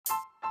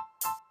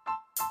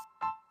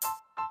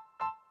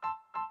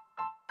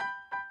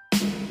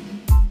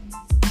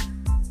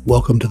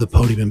Welcome to the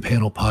Podium and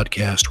Panel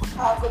Podcast.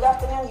 Good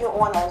afternoon, Your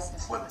Honors.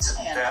 What's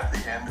at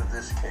the end of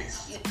this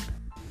case?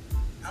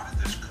 How did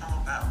this come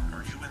about?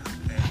 Are you in the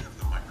pay of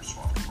the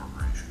Microsoft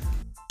Corporation?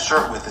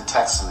 Start with the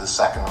text of the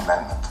Second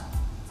Amendment.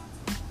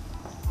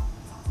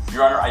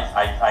 Your Honor,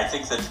 I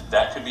think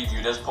that could be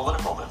viewed as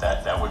political.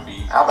 That would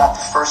be. How about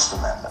the First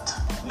Amendment?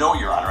 No,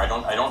 Your Honor,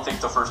 I don't think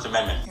the First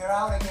Amendment. You're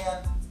out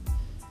again.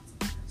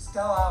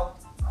 Still out.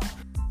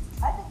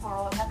 I think we're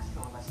all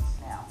textualists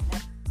now.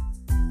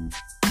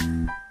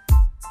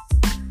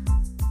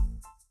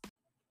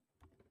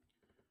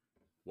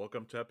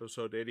 Welcome to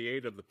episode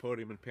 88 of the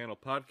Podium and Panel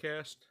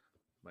Podcast.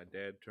 My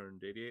dad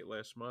turned 88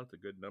 last month, a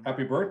good number.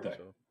 Happy birthday.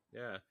 So,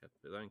 yeah,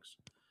 thanks.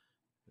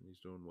 And he's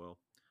doing well.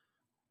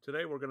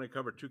 Today we're going to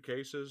cover two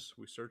cases.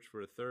 We searched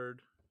for a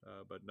third,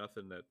 but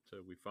nothing that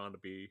we found to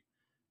be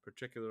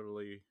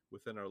particularly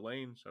within our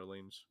lanes. Our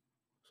lanes,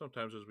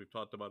 sometimes as we've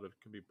talked about, it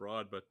can be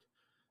broad, but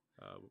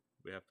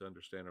we have to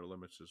understand our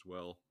limits as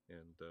well.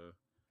 And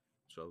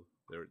so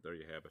there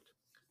you have it.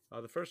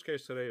 The first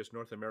case today is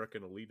North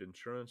American Elite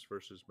Insurance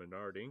versus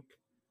Menard, Inc.,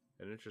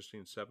 an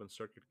interesting Seventh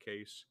Circuit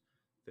case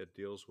that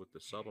deals with the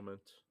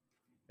settlement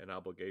and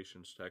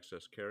obligations to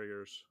excess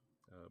carriers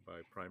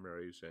by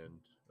primaries and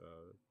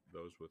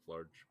those with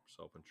large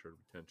self-insured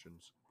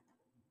retentions.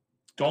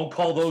 Don't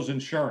call those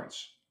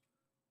insurance.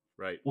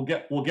 Right. We'll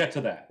get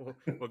to that.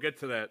 We'll get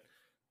to that.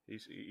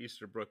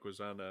 Easterbrook was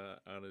on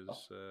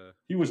his.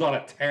 He was on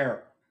a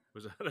tear.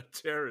 Was on a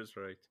tear, is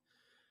right.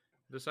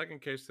 The second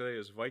case today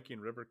is Viking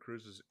River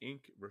Cruises,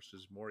 Inc.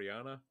 versus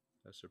Moriana,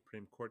 a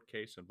Supreme Court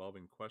case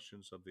involving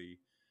questions of the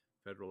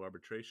Federal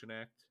Arbitration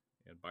Act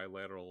and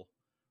bilateral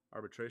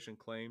arbitration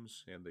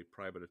claims and the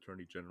Private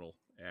Attorney General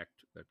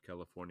Act that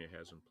California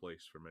has in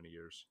place for many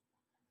years.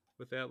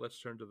 With that,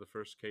 let's turn to the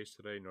first case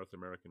today, North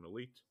American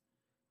Elite.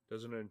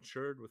 Does an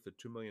insured with a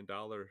 $2 million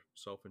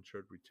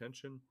self-insured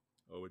retention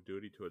owe a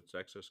duty to its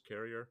excess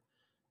carrier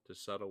to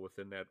settle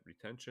within that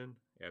retention,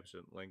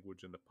 absent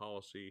language in the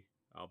policy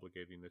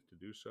obligating it to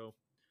do so?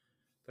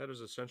 That is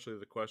essentially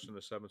the question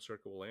the Seventh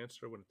Circuit will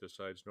answer when it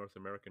decides North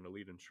American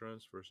Elite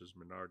Insurance versus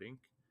Menard, Inc.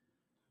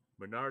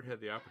 Menard had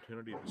the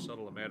opportunity to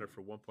settle a matter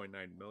for $1.9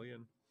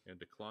 million and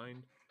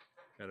declined,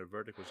 and a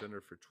verdict was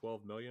entered for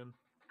 $12 million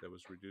that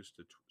was reduced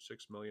to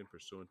 $6 million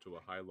pursuant to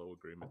a high-low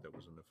agreement that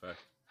was in effect.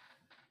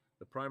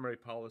 The primary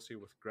policy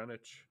with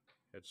Greenwich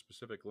had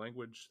specific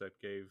language that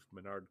gave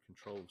Menard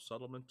control of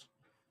settlement,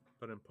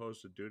 but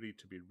imposed a duty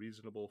to be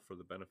reasonable for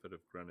the benefit of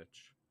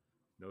Greenwich.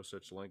 No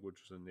such language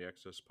was in the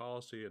excess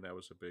policy, and that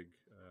was a big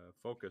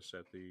focus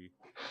at the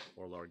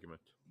oral argument.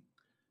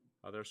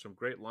 There are some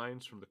great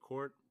lines from the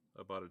court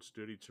about its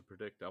duty to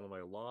predict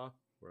Illinois law,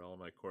 where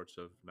Illinois courts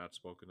have not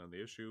spoken on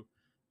the issue.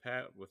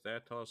 Pat, with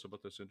that, tell us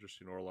about this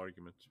interesting oral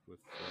argument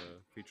with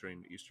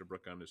featuring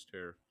Easterbrook on his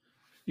tear.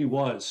 He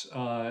was,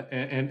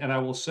 and I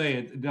will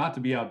say, not to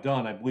be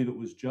outdone, I believe it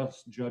was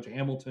just Judge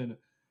Hamilton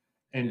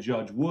and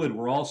Judge Wood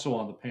were also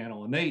on the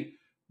panel, and they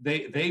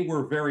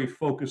were very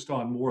focused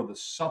on more the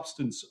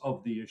substance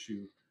of the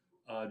issue.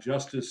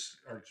 Judge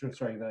Easterbrook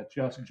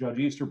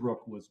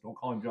was, don't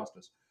call him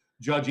Justice.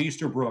 Judge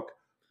Easterbrook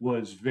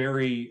was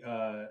very,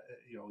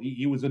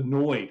 he was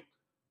annoyed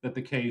that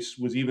the case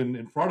was even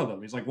in front of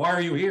them. He's like, why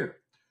are you here?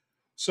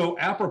 So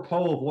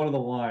apropos of one of the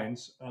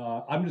lines,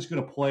 I'm just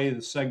going to play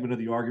the segment of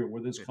the argument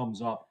where this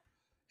comes up.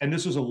 And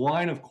this is a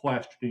line of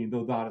questioning,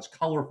 though not as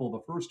colorful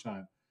the first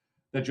time,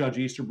 that Judge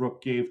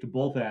Easterbrook gave to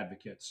both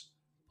advocates.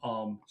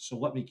 So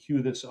let me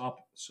cue this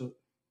up. So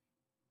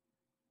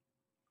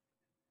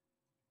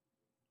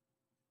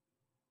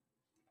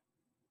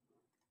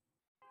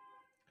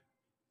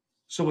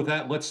with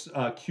that, let's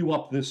cue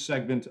up this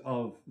segment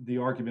of the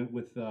argument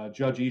with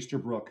Judge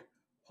Easterbrook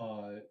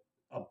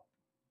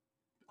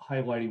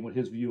highlighting what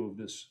his view of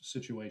this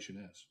situation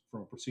is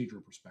from a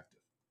procedural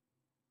perspective.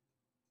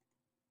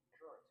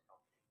 Insurance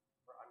company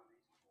for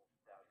unreasonable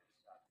value.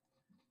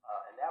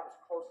 And that was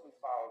closely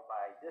followed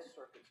by this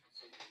circuit's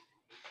decision in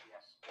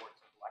ATS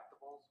Sports and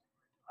Collectibles.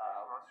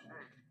 I must say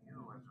to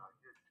you, as I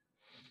did to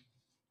Mr.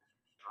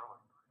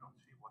 Sterling, I don't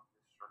see what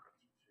this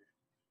circuit's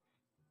decisions,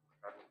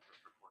 federal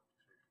district court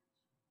decisions,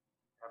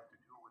 have to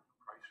do with the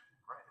price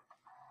of bread.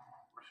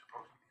 We're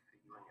supposed to be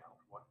figuring out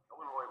what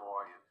Illinois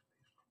law is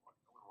based on what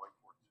Illinois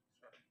courts have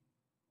said.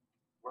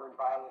 We're in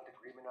violent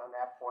agreement on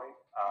that point.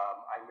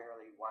 I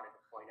merely wanted to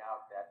point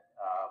out that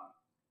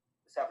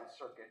the Seventh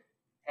Circuit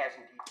has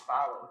indeed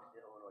followed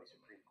the Illinois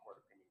Supreme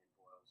Court opinion in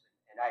Boyles.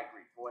 And I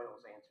agree,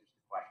 Boyles answers the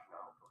question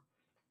on the court.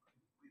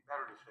 We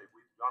better to say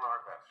we've done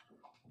our best.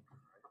 The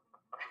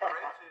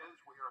phrase is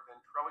we are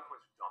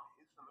ventriloquist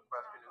dummies, and the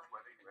question is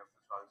whether you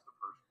emphasize the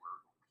first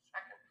word or the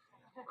second.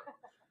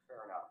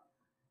 Fair enough.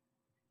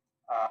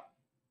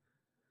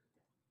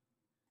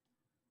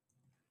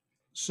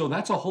 So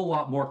that's a whole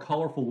lot more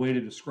colorful way to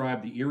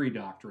describe the Erie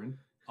Doctrine,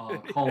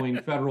 calling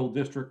federal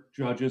district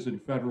judges and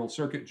federal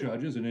circuit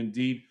judges, and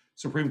indeed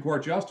Supreme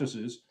Court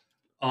justices,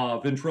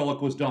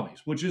 ventriloquist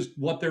dummies, which is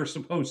what they're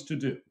supposed to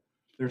do.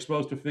 They're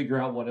supposed to figure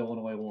out what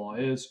Illinois law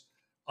is.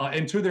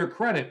 And to their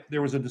credit,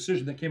 there was a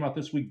decision that came out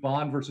this week,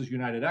 Bond versus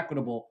United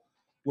Equitable,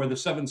 where the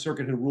Seventh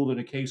Circuit had ruled in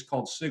a case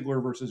called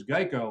Sigler versus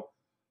Geico,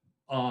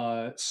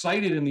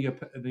 cited in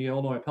the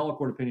Illinois Appellate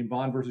Court opinion,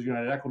 Bond versus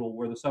United Equitable,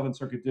 where the Seventh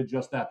Circuit did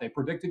just that. They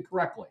predicted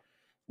correctly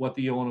what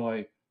the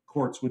Illinois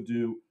courts would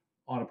do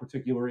on a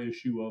particular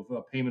issue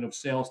of payment of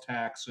sales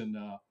tax and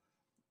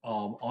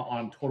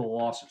on total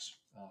losses,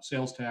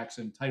 sales tax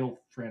and title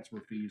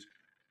transfer fees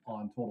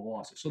on total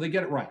losses. So they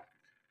get it right.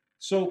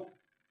 So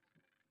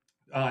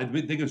I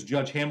think it was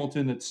Judge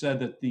Hamilton that said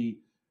that the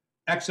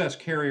excess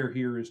carrier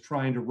here is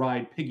trying to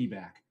ride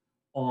piggyback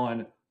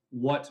on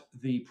what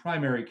the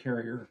primary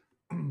carrier,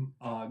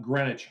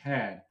 Greenwich,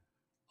 had.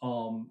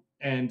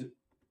 And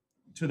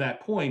to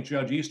that point,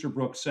 Judge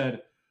Easterbrook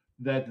said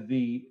that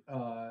the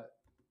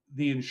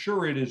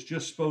insured is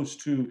just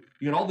supposed to,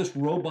 you get all this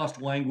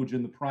robust language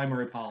in the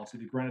primary policy,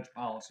 the Greenwich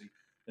policy,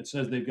 that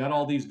says they've got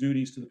all these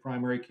duties to the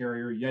primary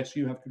carrier. Yes,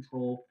 you have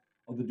control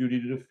of the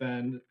duty to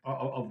defend,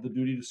 of the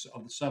duty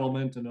of the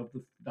settlement and of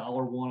the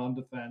 $1 on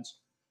defense,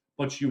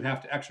 but you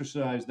have to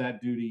exercise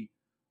that duty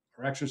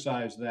or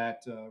exercise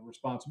that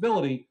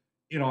responsibility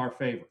in our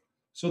favor.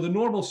 So the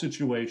normal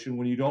situation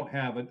when you don't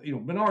have it,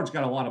 Menard's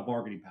got a lot of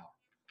bargaining power.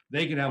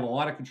 They can have a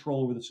lot of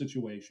control over the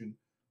situation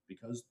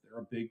because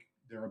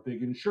they're a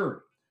big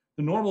insured.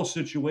 The normal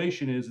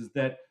situation is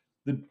that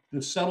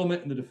the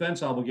settlement and the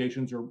defense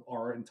obligations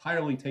are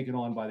entirely taken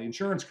on by the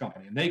insurance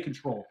company, and they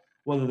control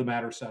whether the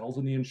matter settles,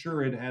 and the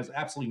insured has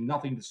absolutely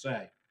nothing to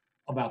say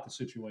about the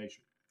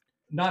situation.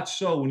 Not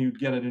so when you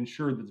get an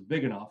insured that's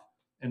big enough,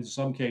 and in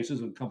some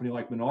cases, a company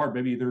like Menard,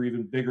 maybe they're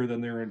even bigger than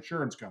their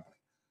insurance company.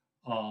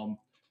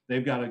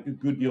 They've got a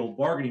good deal of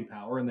bargaining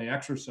power, and they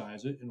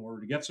exercise it in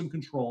order to get some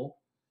control,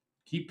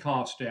 keep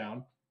costs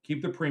down,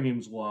 keep the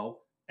premiums low,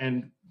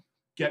 and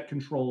get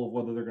control of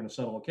whether they're going to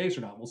settle a case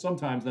or not. Well,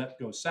 sometimes that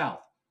goes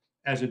south,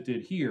 as it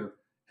did here,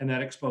 and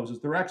that exposes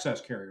their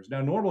excess carriers.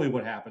 Now, normally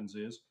what happens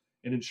is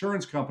an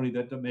insurance company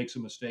that makes a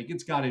mistake,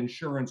 it's got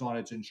insurance on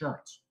its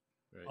insurance.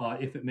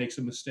 Right. If it makes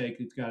a mistake,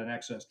 it's got an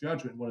excess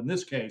judgment. Well, in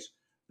this case,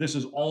 this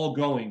is all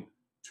going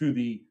to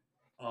the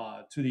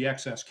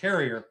excess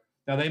carrier.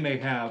 Now, they may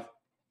have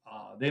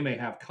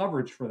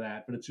coverage for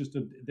that, but it's just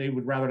they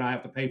would rather not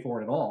have to pay for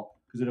it at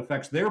all because it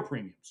affects their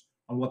premiums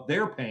on what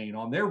they're paying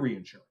on their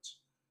reinsurance.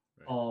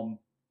 Right.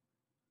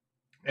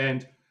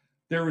 And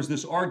there was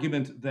this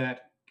argument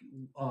that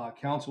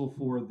counsel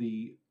for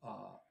the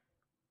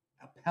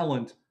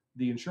appellant,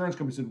 the insurance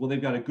company, said, well,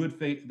 they've got a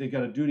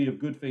duty of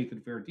good faith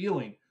and fair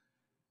dealing.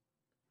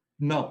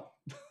 No.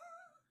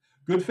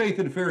 Good faith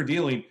and fair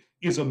dealing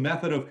is a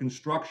method of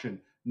construction,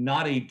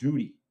 not a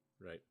duty.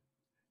 Right.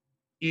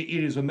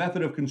 It is a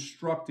method of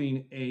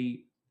constructing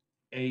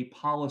a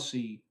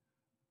policy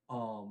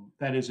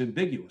that is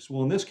ambiguous.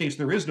 Well, in this case,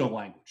 there is no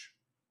language.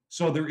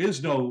 So there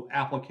is no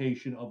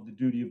application of the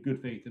duty of good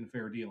faith and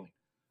fair dealing.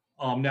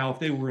 Now, if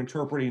they were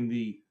interpreting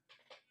the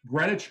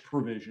Greenwich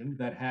provision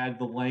that had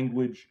the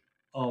language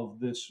of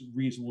this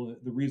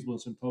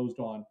reasonableness imposed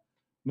on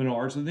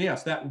Menards, and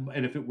yes,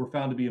 and if it were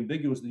found to be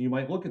ambiguous, then you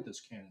might look at this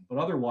canon. But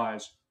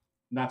otherwise,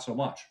 not so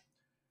much.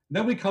 And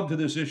then we come to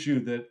this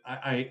issue that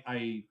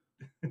I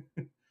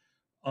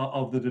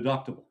of the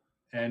deductible.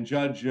 And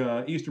Judge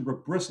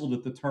Easterbrook bristled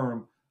at the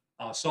term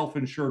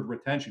self-insured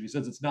retention. He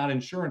says it's not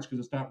insurance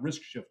because it's not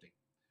risk shifting.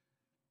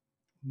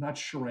 I'm not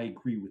sure I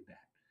agree with that.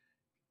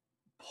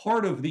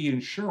 Part of the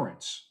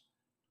insurance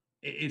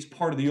is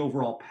part of the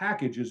overall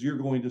package is you're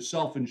going to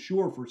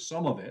self-insure for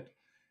some of it,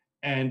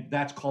 and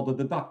that's called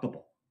a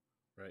deductible.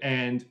 Right.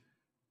 And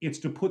it's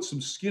to put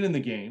some skin in the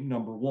game,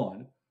 number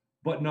one.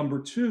 But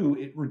number two,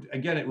 it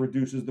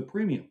reduces the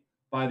premium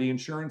by the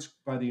insured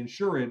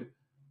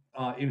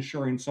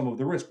insuring some of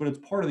the risk. But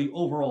it's part of the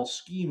overall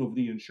scheme of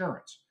the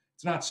insurance.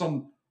 It's not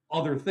some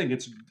other thing.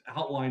 It's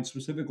outlined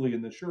specifically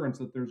in the insurance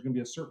that there's going to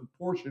be a certain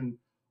portion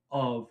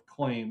of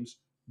claims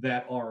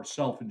that are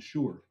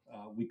self-insured.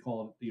 We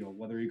call it,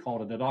 whether you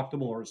call it a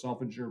deductible or a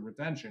self-insured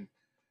retention,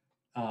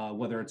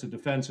 whether it's a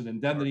defense and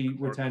indemnity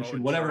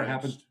retention, whatever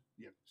happens.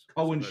 Yeah.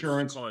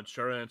 Co-insurance.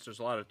 Co-insurance. There's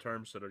a lot of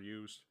terms that are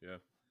used. Yeah.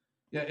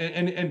 Yeah,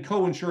 and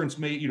co-insurance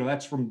may,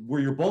 that's from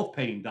where you're both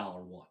paying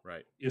 $1.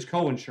 Right. Is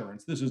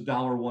co-insurance. This is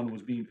 $1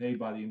 was being paid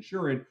by the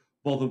insured,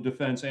 both of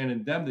defense and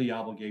indemnity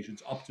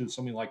obligations, up to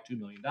something like $2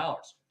 million.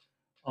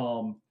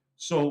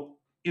 So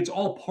it's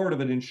all part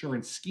of an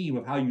insurance scheme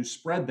of how you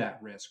spread that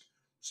risk.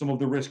 Some of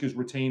the risk is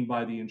retained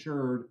by the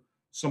insured.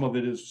 Some of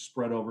it is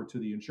spread over to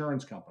the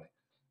insurance company.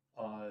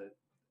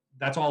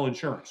 That's all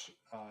insurance,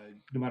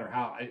 no matter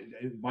how,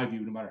 in my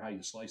view, no matter how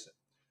you slice it.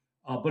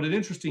 But an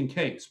interesting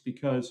case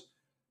because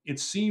it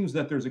seems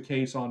that there's a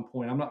case on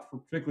point. I'm not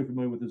particularly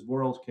familiar with this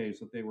Worrells case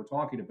that they were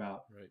talking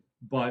about, right.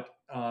 But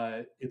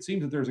it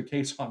seems that there's a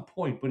case on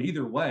point. But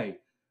either way,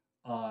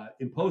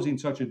 imposing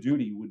such a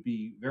duty would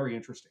be very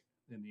interesting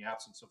in the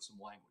absence of some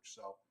language.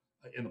 So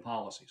in the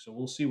policy. So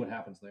we'll see what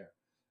happens there.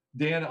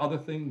 Dan, other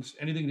things,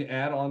 anything to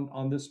add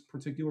on this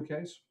particular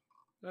case?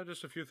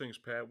 Just a few things,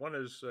 Pat. One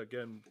is,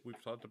 again,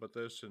 we've talked about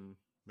this, and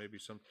maybe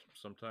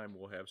sometime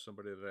we'll have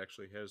somebody that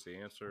actually has the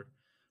answer.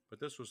 But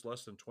this was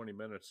less than 20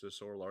 minutes,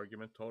 this oral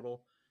argument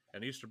total.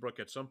 And Easterbrook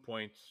at some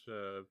point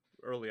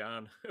early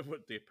on,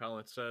 what the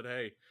appellant said,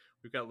 "Hey,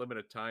 we've got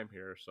limited time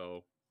here,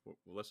 so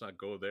let's not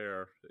go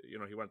there." He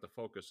wanted to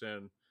focus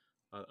in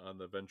on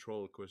the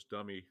ventriloquist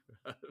dummy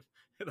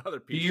and other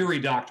pieces. The Erie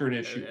Doctrine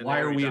issue. And why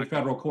are we in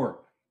federal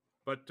court?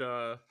 But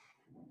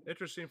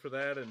interesting for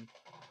that, and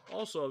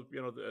also,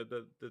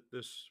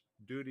 this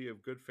duty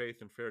of good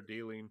faith and fair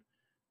dealing,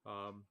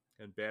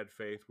 and bad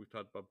faith. We've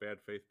talked about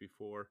bad faith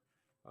before.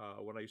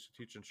 When I used to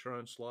teach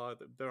insurance law,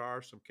 there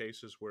are some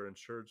cases where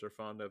insureds are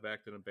found to have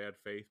acted in bad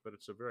faith, but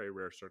it's a very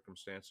rare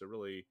circumstance. It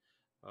really,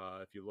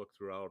 if you look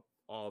throughout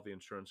all the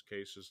insurance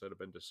cases that have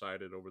been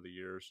decided over the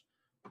years,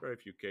 very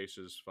few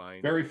cases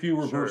find very few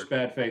reverse insured.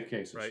 Bad faith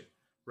cases.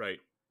 Right.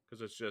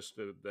 Because it's just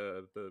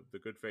the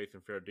good faith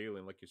and fair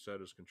dealing, like you said,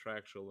 is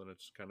contractual, and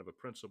it's kind of a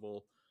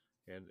principle,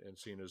 and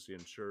seen as the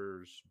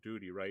insurer's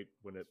duty, right?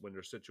 When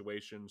there's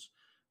situations.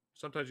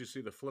 Sometimes you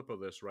see the flip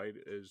of this, right?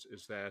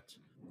 Is that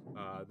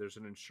there's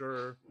an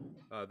insurer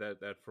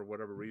that for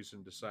whatever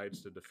reason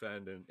decides to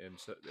defend and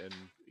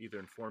either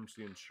informs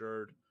the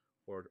insured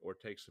or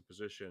takes the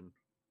position,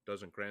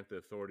 doesn't grant the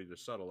authority to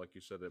settle, like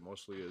you said, that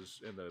mostly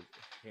is in the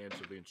hands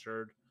of the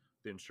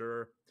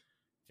insurer,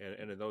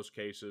 and in those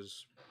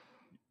cases,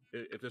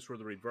 if this were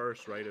the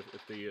reverse, right?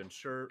 If the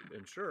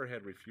insurer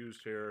had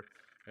refused here,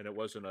 and it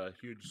wasn't a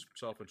huge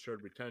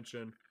self-insured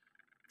retention,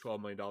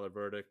 $12 million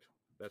verdict.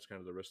 That's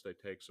kind of the risk they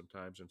take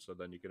sometimes, and so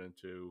then you get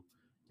into,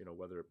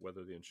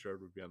 whether the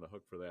insured would be on the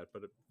hook for that.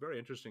 But a very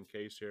interesting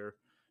case here,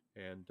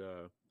 and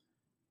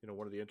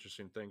one of the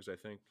interesting things I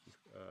think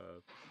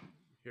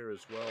here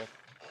as well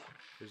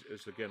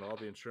is again, all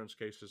the insurance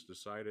cases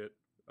decided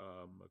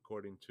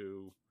according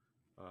to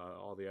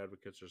all the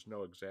advocates. There's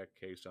no exact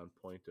case on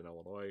point in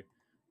Illinois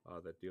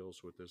that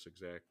deals with this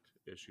exact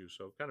issue,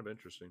 so kind of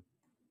interesting.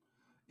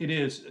 It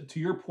is. To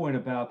your point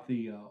about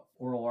the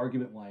oral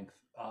argument length,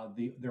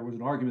 there was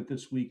an argument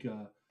this week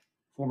a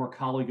former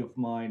colleague of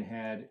mine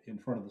had in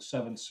front of the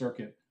Seventh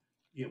Circuit.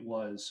 It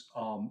was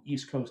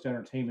East Coast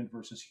Entertainment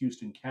versus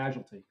Houston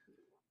Casualty,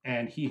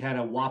 and he had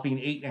a whopping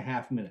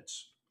 8.5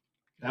 minutes.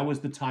 That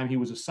was the time he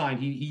was assigned.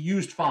 He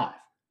used 5.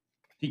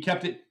 He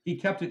kept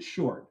it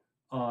short.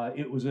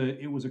 It was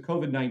a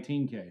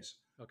COVID-19 case.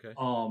 Okay.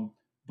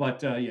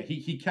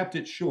 He kept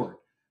it short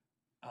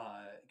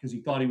because he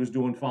thought he was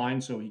doing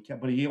fine. So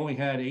but he only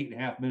had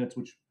 8.5 minutes,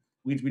 which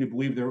leads me to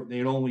believe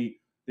they'd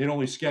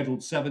only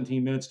scheduled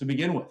 17 minutes to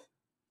begin with.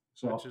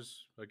 So, which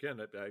is,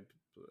 again,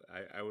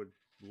 I would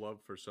love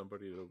for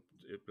somebody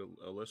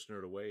a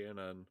listener to weigh in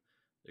on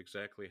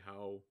exactly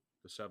how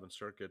the Seventh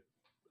Circuit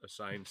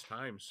assigns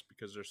times,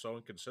 because they're so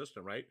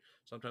inconsistent, right?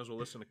 Sometimes we'll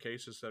listen to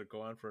cases that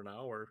go on for an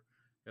hour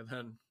and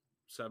then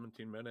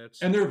 17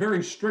 minutes. And they're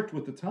very strict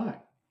with the time.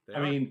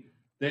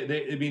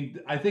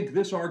 I think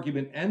this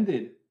argument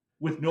ended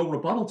with no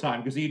rebuttal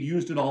time because he had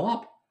used it all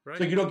up. Right.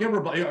 So you don't get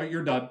rebuttal,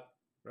 you're done.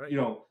 Right.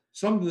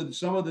 Some of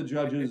the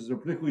judges,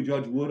 particularly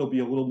Judge Wood, will be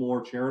a little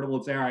more charitable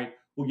and say, all right,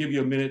 we'll give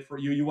you a minute for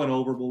you went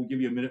over, but we'll give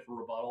you a minute for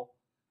rebuttal.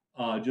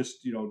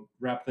 Just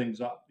wrap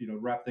things up.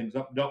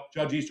 Nope.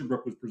 Judge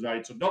Easterbrook was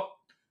presiding, so nope.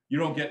 You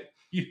don't get.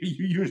 You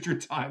used your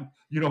time.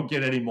 You don't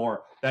get any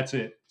more. That's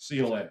it. See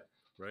you later.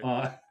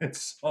 Right.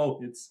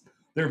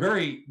 They're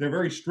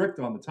very strict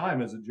on the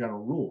time as a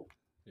general rule.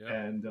 Yeah.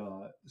 And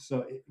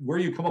so where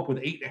you come up with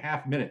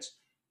 8.5 minutes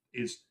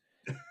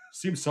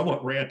seems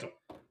somewhat random.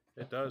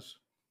 It does.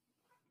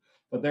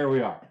 But there we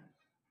are.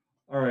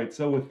 All right.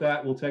 So with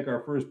that, we'll take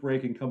our first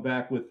break and come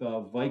back with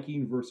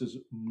Viking versus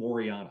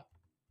Moriana.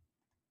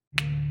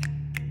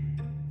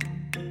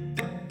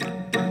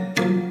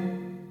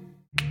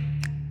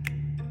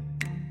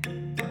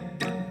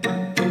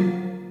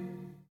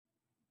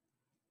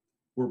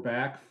 We're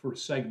back for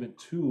segment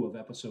 2 of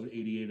episode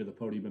 88 of the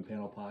Podium and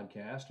Panel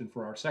podcast, and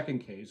for our second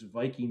case,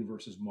 Viking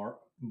versus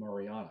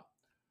Mariana.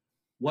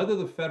 Whether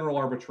the Federal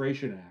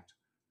Arbitration Act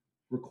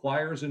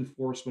requires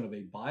enforcement of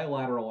a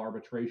bilateral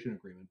arbitration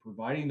agreement,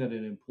 providing that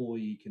an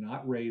employee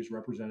cannot raise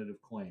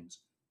representative claims,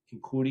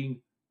 including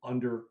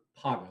under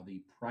PAGA,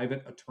 the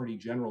Private Attorney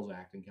General's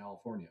Act in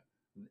California,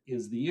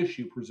 is the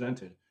issue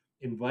presented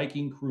in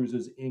Viking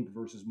Cruises Inc.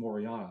 versus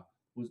Moriana,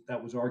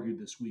 that was argued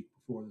this week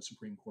before the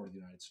Supreme Court of the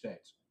United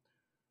States.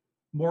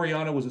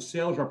 Moriana was a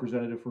sales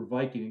representative for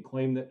Viking and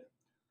claimed that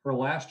her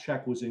last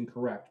check was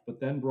incorrect, but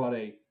then brought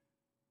a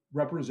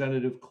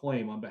representative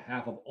claim on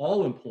behalf of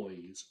all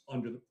employees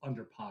under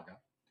PAGA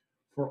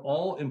for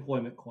all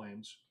employment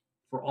claims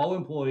for all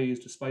employees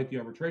despite the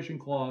arbitration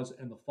clause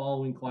and the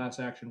following class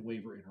action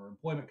waiver in her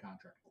employment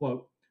contract.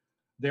 Quote,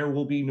 there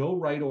will be no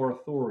right or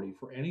authority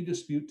for any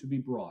dispute to be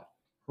brought,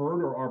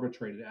 heard, or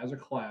arbitrated as a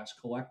class,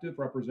 collective,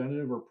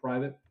 representative, or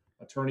private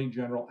attorney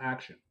general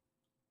action,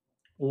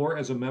 or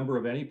as a member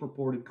of any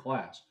purported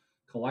class,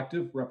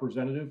 collective,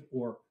 representative,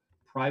 or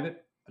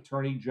private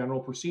attorney general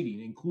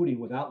proceeding, including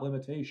without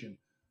limitation,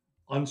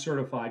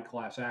 uncertified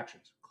class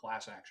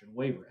action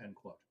waiver, end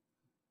quote.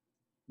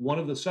 One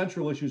of the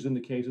central issues in the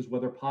case is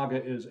whether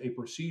PAGA is a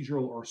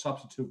procedural or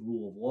substantive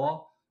rule of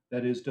law.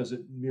 That is, does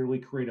it merely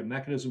create a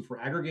mechanism for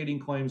aggregating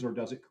claims or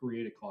does it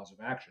create a cause of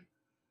action?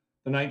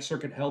 the Ninth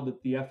Circuit held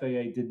that the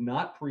FAA did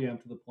not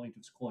preempt the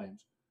plaintiff's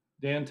claims.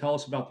 Dan, tell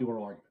us about the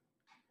oral argument.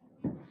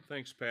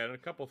 Thanks, Pat. And a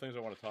couple of things I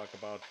want to talk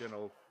about.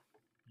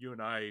 You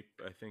and I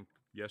think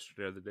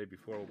yesterday or the day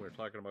before, when we were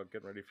talking about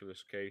getting ready for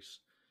this case,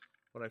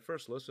 when I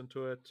first listened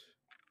to it,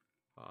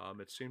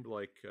 it seemed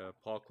like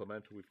Paul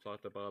Clement, who we've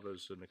talked about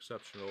as an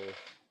exceptional,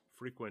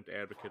 frequent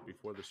advocate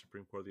before the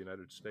Supreme Court of the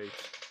United States.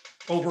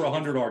 Over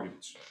 100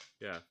 arguments.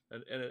 Yeah,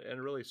 and it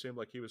really seemed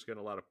like he was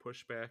getting a lot of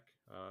pushback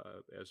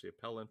as the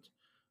appellant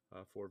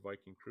for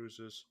Viking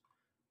Cruises.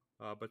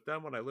 But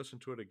then when I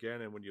listened to it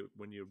again, and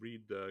when you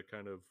read the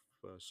kind of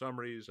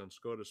summaries on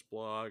SCOTUS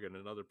blog and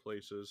in other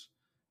places,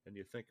 and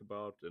you think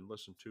about and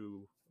listen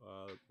to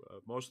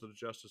most of the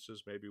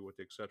justices, maybe with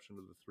the exception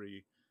of the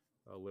three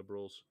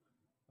liberals,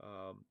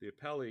 the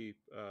appellee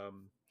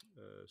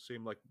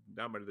seemed like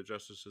not many of the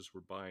justices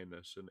were buying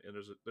this. And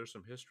there's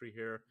some history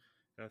here.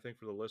 And I think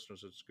for the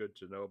listeners, it's good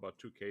to know about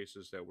two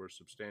cases that were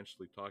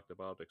substantially talked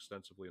about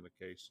extensively in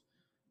the case.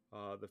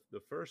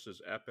 The first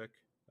is Epic.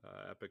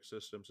 Epic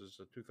Systems is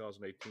a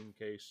 2018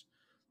 case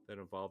that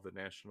involved the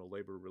National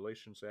Labor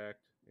Relations Act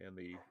and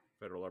the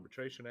Federal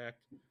Arbitration Act.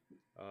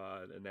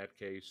 In that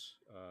case,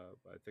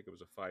 I think it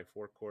was a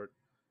 5-4 court,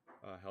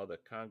 held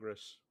that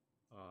Congress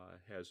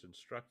has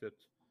instructed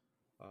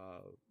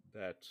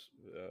that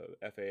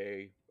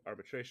FAA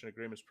arbitration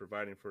agreements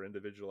providing for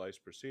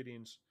individualized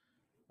proceedings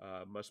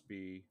must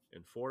be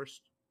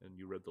enforced. And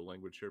you read the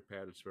language here,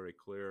 Pat. It's very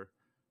clear.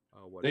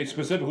 They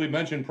specifically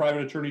mentioned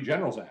Private Attorney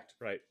General's Act.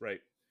 Right.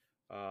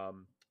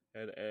 And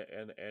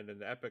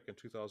in Epic in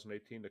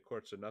 2018, the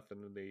court said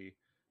nothing in the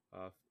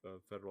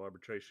Federal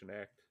Arbitration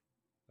Act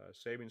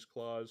savings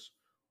clause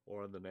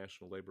or in the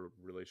National Labor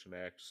Relations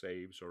Act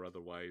saves or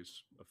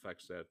otherwise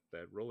affects that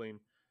ruling.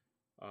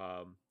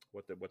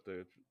 What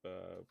the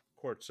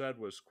court said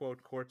was,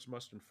 quote, courts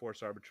must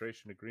enforce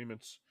arbitration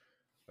agreements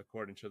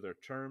according to their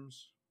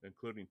terms,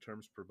 including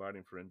terms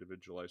providing for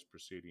individualized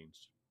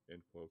proceedings,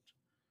 end quote.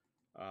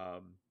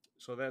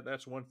 So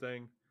that's one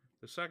thing.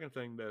 The second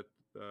thing that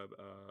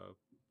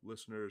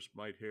listeners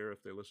might hear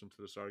if they listen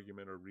to this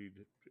argument or read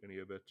any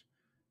of it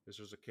is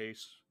there's a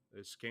case,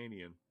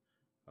 Iskanian,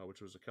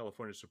 which was a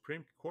California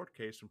Supreme Court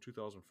case from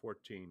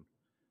 2014.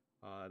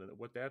 And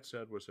what that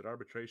said was that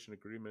arbitration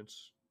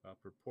agreements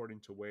purporting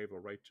to waive a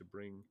right to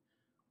bring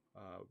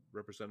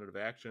representative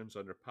actions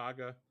under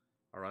PAGA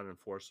are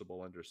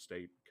unenforceable under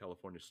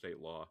California state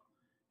law.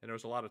 And there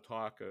was a lot of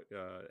talk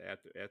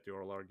at the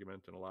oral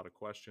argument and a lot of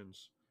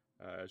questions,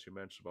 as you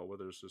mentioned, about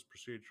whether this is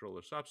procedural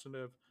or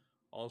substantive.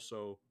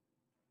 Also,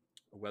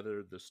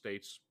 whether the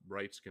state's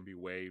rights can be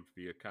waived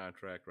via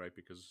contract, right?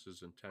 Because this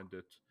is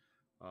intended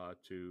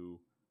to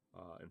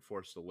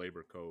enforce the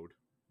labor code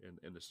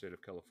in the state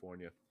of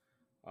California.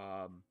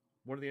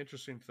 One of the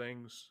interesting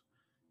things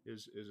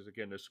is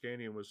again, the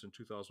Iskanian was in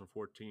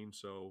 2014,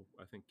 so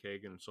I think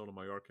Kagan and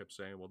Sotomayor kept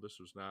saying, well, this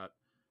was not,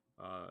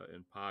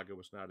 in PAGA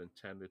was not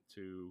intended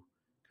to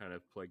kind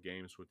of play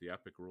games with the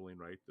Epic ruling,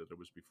 right, that it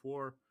was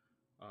before.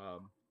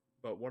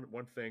 But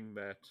one thing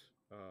that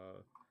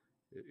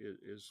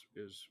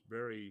is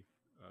very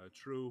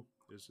true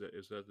is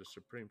that the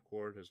Supreme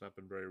Court has not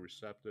been very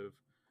receptive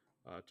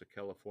to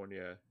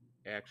California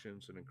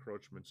actions and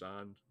encroachments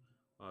on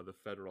the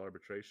Federal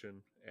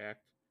Arbitration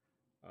Act.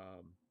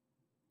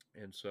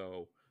 And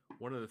so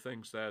one of the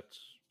things that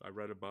I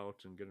read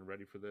about in getting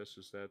ready for this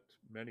is that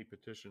many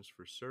petitions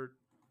for cert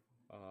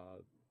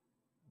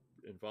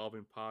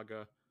involving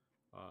PAGA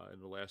in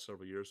the last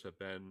several years have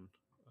been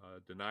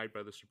denied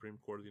by the Supreme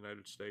Court of the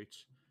United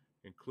States,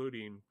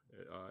 including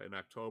in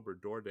October,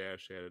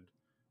 DoorDash had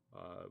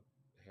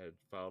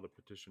filed a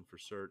petition for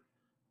cert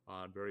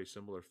on very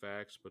similar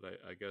facts. But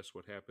I guess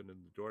what happened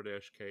in the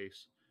DoorDash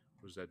case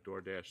was that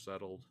DoorDash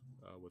settled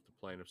with the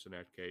plaintiffs in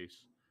that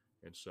case.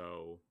 And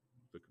so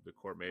the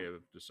court may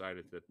have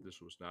decided that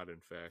this was not,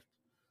 in fact,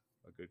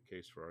 a good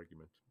case for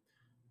argument.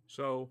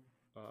 So,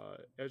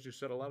 as you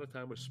said, a lot of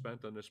time was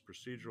spent on this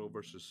procedural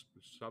versus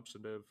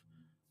substantive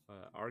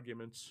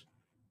arguments.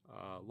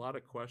 A lot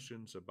of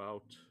questions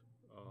about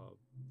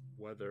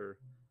whether,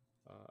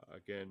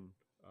 again,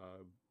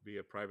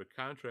 via private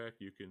contract,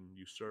 you can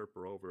usurp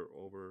or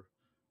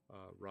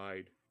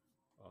override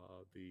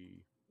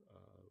the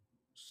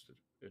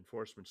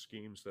enforcement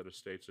schemes that a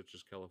state such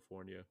as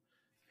California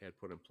had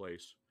put in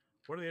place.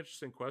 One of the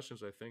interesting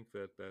questions I think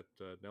that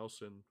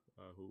Nelson,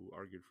 who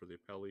argued for the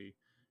appellee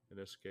in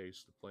this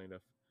case, the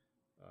plaintiff,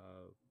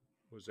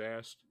 was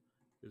asked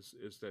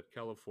is that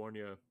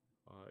California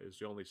is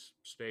the only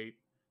state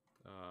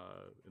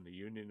in the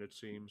union, it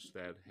seems,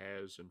 that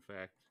has, in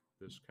fact,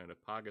 this kind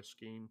of PAGA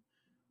scheme.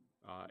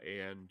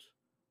 And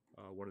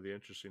one of the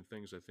interesting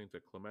things I think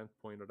that Clement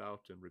pointed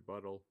out in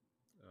rebuttal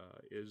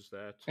is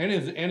that... And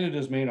in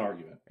his main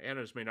argument. And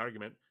his main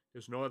argument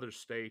is no other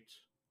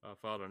state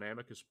filed an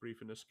amicus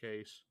brief in this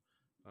case.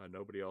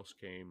 Nobody else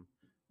came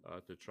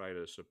to try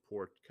to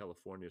support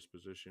California's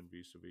position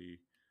vis-a-vis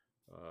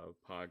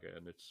PAGA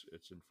and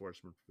its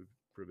enforcement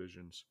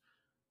provisions.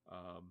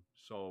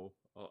 So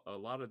a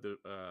lot of the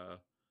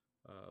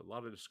a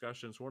lot of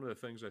discussions. One of the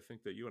things I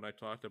think that you and I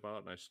talked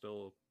about, and I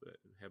still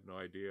have no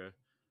idea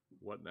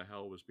what in the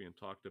hell was being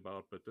talked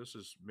about, but this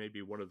is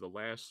maybe one of the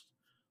last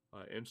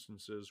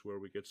instances where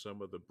we get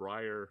some of the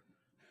Breyer,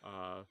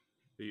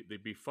 the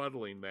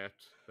befuddling that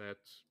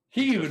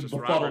He Chief even Justice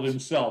befuddled Roberts,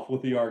 himself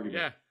with the argument,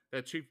 yeah,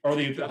 that or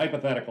Chief the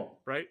hypothetical.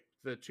 right?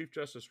 That Chief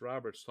Justice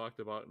Roberts talked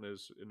about in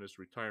his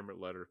retirement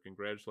letter,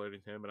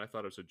 congratulating him, and I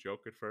thought it was a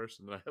joke at first,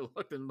 and then I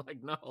looked and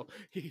like, no,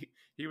 he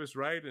was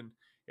right, and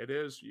it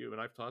is you.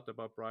 And I've talked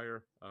about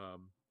Breyer.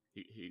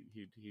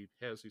 He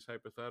has these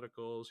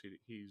hypotheticals.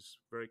 He's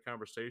very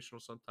conversational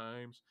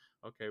sometimes.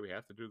 Okay, we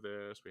have to do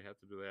this, we have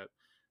to do that,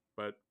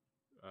 but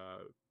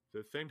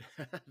the thing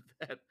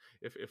that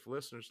if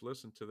listeners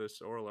listen to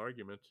this oral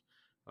argument,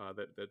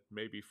 that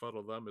may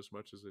befuddle them as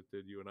much as it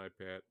did you and I,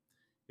 Pat,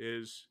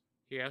 is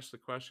he asked the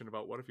question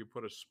about what if you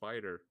put a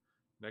spider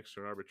next to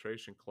an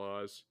arbitration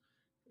clause,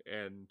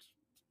 and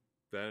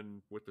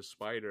then with the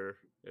spider,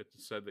 it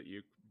said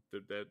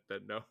that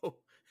that no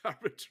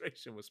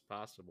arbitration was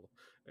possible,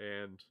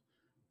 and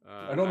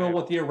I don't know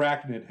what the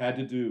arachnid had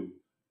to do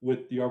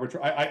with the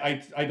arbitration.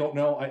 I don't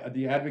know.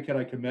 The advocate,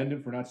 I commend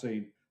him for not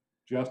saying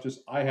justice.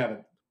 I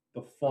haven't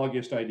the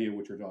foggiest idea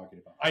what you're talking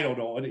about. I don't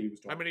know what he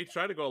was talking. I mean, he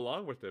tried to go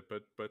along with it,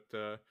 but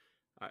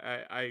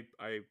I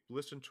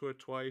listened to it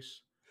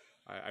twice.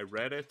 I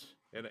read it,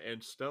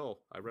 and still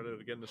I read it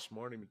again this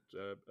morning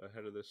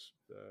ahead of this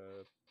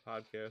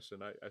podcast,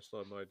 and I still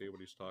have no idea what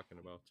he's talking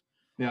about.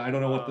 Yeah, I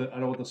don't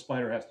know what the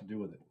spider has to do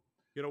with it.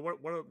 You know,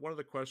 one of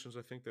the questions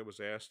I think that was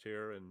asked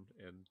here, and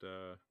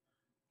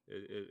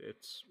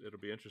it'll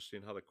be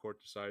interesting how the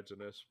court decides on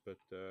this. But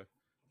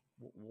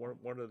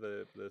one of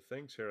the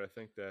things here, I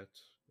think that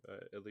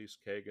at least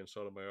Kagan,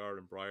 Sotomayor,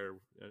 and Breyer,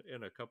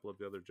 and a couple of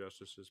the other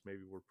justices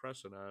maybe were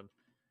pressing on,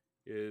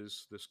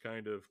 is this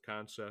kind of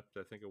concept.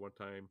 I think at one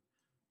time,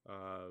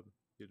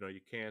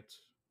 you can't,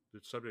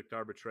 it's subject to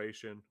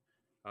arbitration,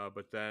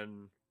 but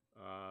then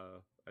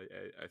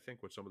I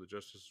think what some of the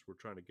justices were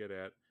trying to get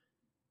at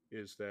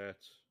is that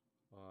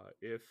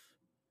if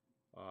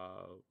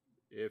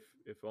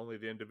only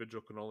the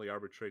individual can only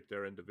arbitrate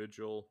their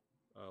individual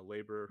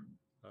labor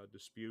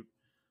dispute,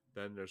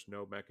 then there's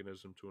no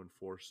mechanism to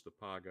enforce the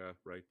PAGA,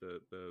 right?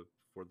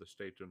 For the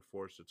state to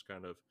enforce its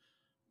kind of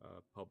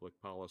public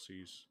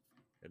policies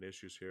and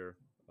issues here.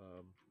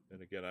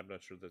 And again, I'm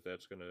not sure that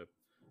that's going to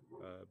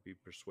be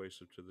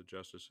persuasive to the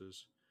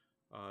justices.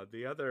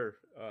 The other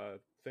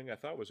thing I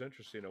thought was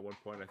interesting at one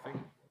point, I think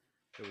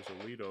it was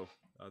Alito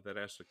that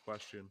asked the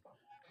question,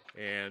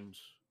 and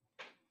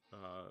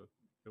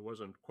it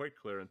wasn't quite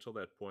clear until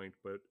that point,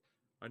 but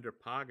under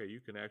PAGA, you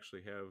can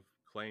actually have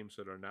claims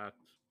that are not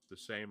the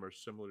same or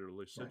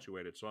similarly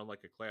situated. Right. So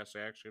unlike a class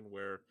action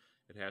where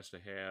it has to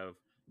have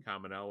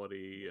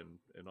commonality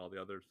and all the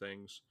other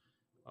things,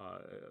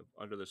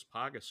 under this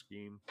PAGA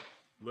scheme,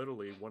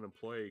 literally one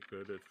employee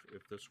could,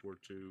 if this were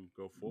to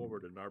go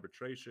forward in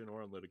arbitration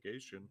or in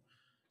litigation,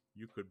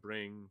 you could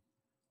bring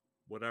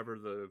whatever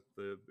the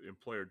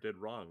employer did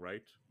wrong,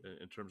 right,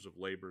 in terms of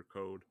labor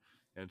code.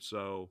 And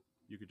so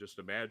you could just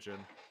imagine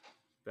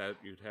that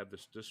you'd have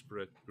this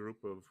disparate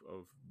group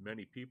of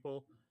many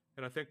people.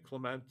 And I think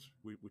Clement,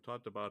 we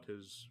talked about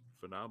his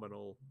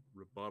phenomenal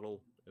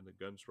rebuttal in the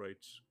guns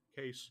rights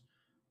case.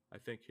 I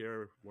think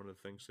here, one of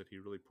the things that he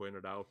really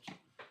pointed out,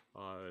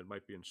 it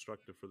might be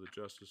instructive for the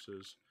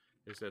justices,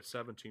 is that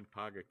 17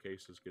 PAGA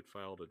cases get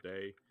filed a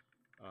day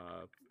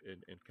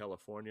in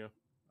California.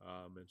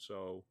 And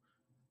so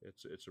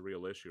it's a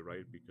real issue,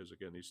 right? Because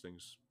again, these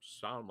things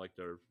sound like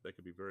they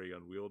could be very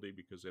unwieldy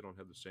because they don't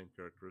have the same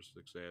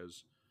characteristics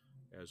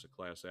as a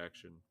class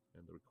action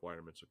and the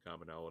requirements of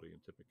commonality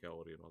and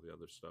typicality and all the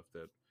other stuff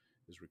that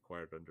is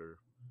required under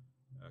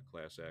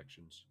class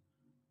actions.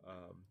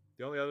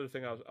 The only other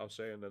thing I'll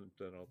say, and then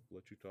I'll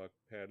let you talk,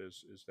 Pat,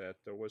 is that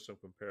there was some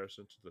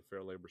comparison to the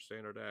Fair Labor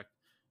Standard Act,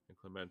 and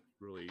Clement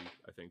really,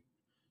 I think,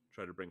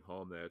 tried to bring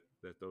home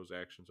that those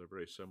actions are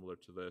very similar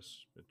to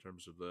this in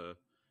terms of the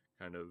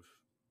kind of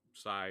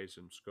size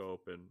and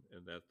scope,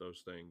 and that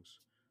those things,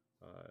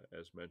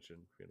 as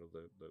mentioned,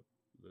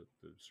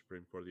 the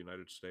Supreme Court of the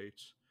United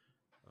States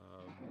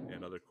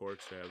and other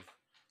courts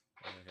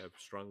have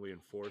strongly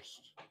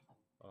enforced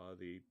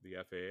the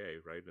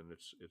FAA, right, and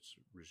its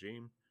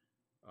regime.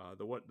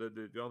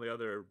 The only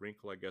other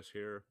wrinkle, I guess,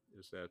 here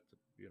is that,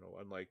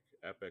 unlike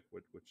EPIC,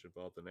 which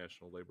involved the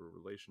National Labor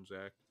Relations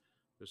Act,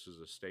 this is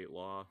a state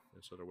law,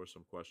 and so there were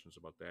some questions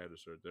about that.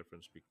 Is there a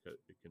difference? Because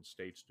can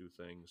states do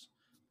things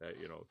that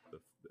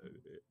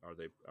are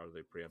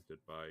they preempted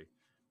by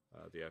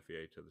the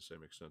FAA to the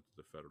same extent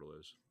that the federal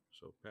is?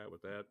 So, Pat,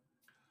 with that,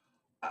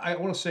 I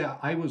want to say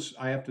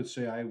I have to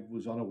say I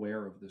was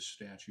unaware of this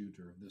statute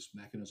or this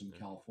mechanism in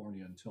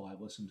California until I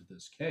listened to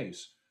this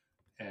case,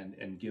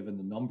 and given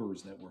the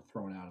numbers that were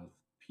thrown out of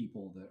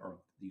people that are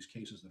these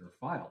cases that are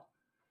filed,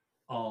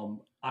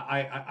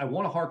 I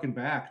want to harken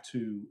back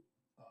to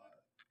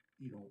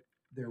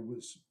there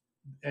was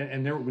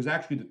and there was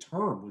actually the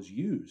term was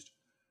used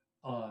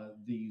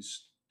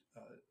these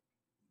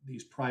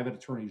private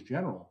attorneys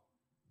general.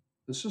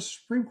 The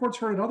Supreme Court's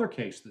heard another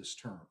case this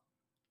term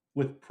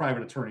with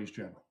private attorneys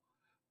general.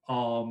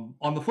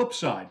 On the flip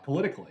side,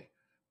 politically,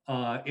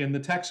 in the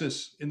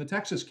Texas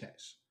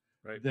case,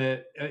 Right.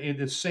 that in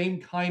the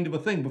same kind of a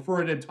thing, but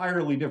for an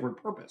entirely different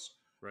purpose.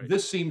 Right.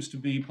 This seems to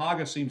be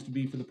PAGA seems to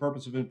be for the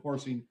purpose of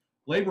enforcing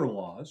labor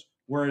laws,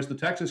 whereas the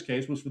Texas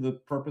case was for the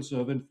purpose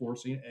of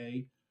enforcing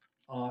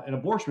an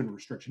abortion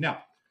restriction.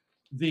 Now,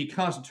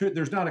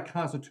 there's not a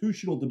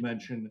constitutional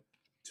dimension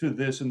to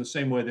this in the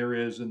same way there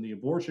is in the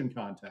abortion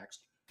context.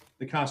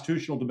 The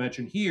constitutional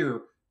dimension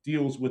here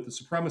deals with the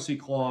supremacy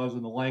clause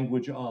and the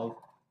language of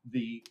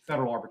the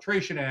Federal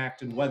Arbitration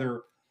Act and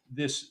whether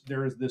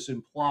there is this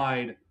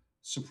implied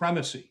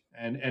supremacy.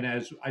 And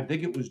as I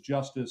think it was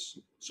Justice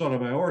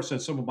Sotomayor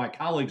said, some of my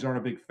colleagues aren't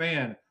a big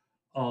fan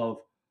of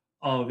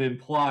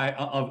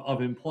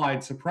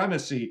implied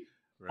supremacy.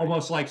 Right.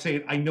 Almost like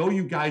saying, I know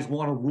you guys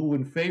want to rule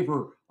in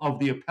favor of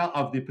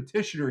the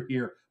petitioner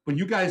here, but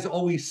you guys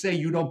always say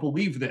you don't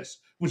believe this,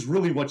 was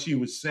really what she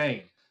was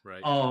saying.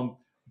 Right.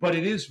 But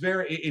it is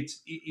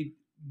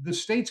the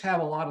states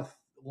have a lot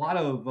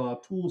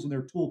of tools in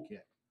their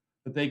toolkit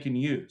that they can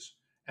use.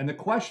 And the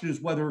question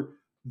is whether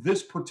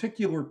this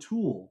particular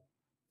tool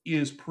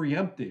is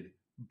preempted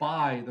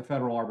by the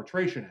Federal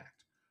Arbitration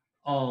Act.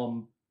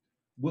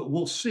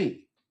 We'll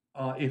see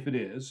if it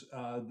is.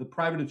 The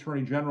private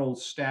attorney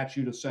general's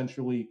statute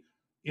essentially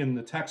in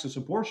the Texas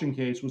abortion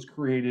case was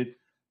created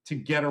to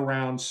get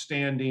around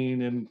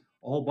standing and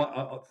a whole bunch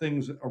of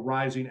things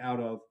arising out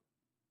of,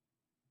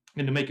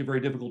 and to make it very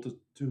difficult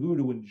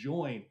to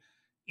enjoin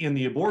in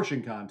the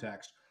abortion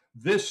context.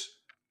 This,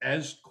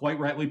 as quite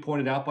rightly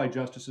pointed out by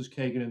Justices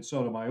Kagan and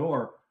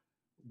Sotomayor,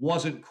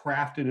 wasn't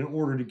crafted in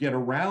order to get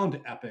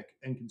around Epic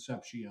and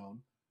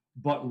Concepcion,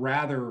 but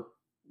rather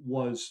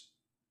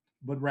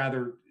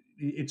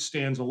it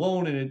stands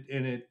alone, and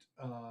it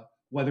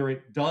whether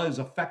it does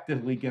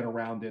effectively get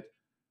around it,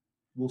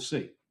 we'll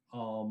see.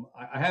 In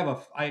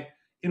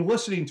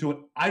listening to it,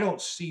 I don't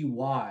see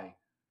why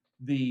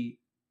the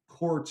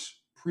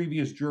court's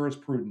previous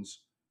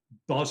jurisprudence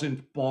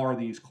doesn't bar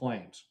these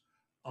claims.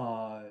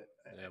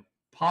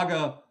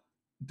 PAGA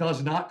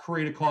does not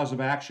create a cause of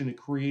action. It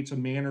creates a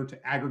manner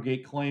to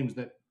aggregate claims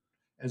that,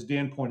 as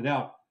Dan pointed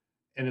out,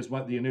 and as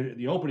what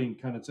the opening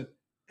kind of said,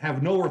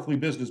 have no earthly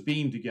business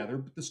being together.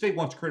 But the state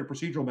wants to create a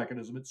procedural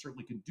mechanism. It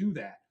certainly can do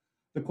that.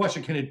 The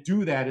question, can it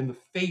do that in the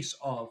face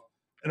of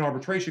an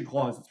arbitration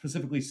clause that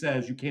specifically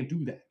says you can't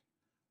do that?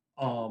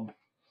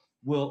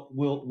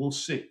 We'll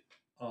see.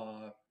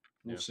 We'll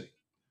see.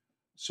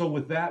 So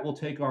with that, we'll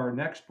take our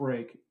next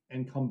break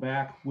and come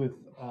back with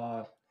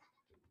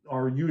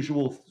our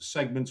usual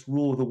segments: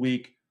 Rule of the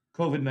Week,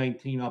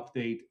 COVID-19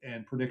 update,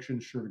 and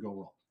predictions sure to go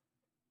wrong.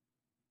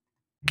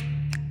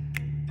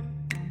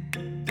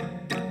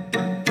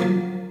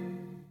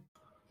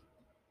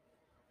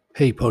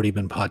 Hey, Podium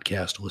and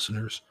Podcast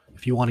listeners.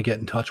 If you want to get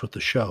in touch with the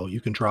show,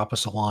 you can drop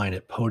us a line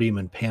at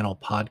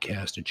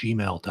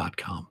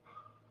podiumandpanelpodcast@gmail.com.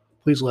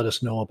 Please let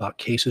us know about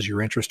cases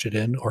you're interested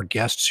in or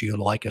guests you'd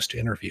like us to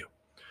interview.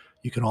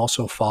 You can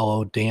also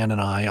follow Dan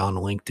and I on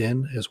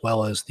LinkedIn, as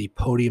well as the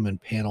Podium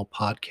and Panel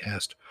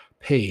Podcast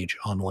page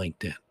on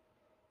LinkedIn.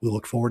 We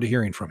look forward to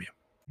hearing from you.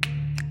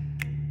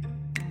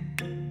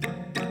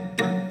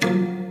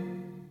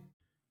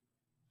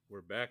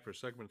 We're back for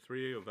segment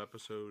 3 of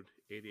episode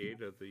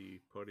 88 of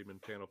the Podium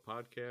and Panel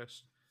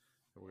Podcast.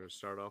 And we're going to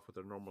start off with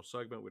our normal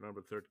segment. We don't have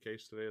a third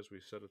case today, as we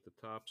said at the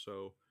top,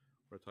 so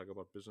we're going to talk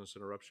about business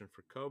interruption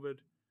for COVID.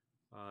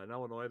 In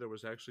Illinois, there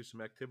was actually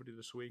some activity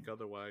this week,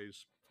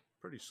 otherwise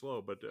pretty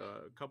slow, but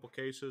a couple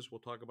cases. We'll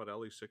talk about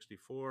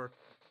LE64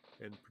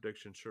 and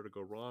predictions sure to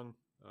go wrong.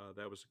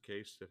 That was a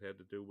case that had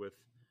to do with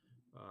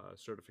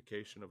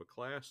certification of a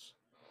class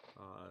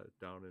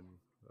down in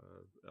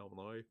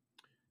Illinois.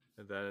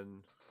 And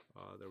then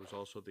there was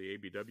also the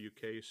ABW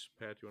case.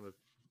 Pat, you want to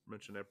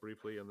mention that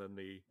briefly? And then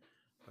the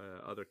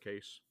other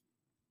case.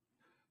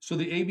 So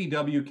the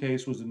ABW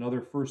case was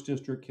another first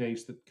district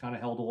case that kind of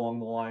held along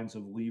the lines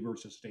of Lee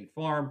versus State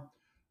Farm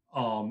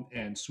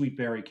and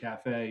Sweetberry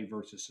Cafe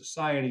versus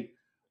Society,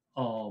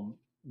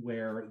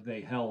 where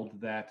they held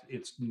that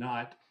it's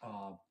not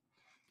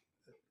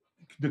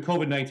the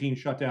COVID-19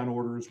 shutdown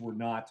orders were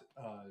not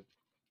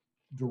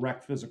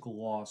direct physical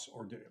loss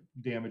or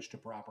damage to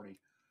property.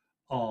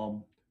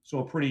 So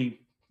a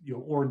pretty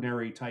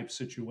ordinary type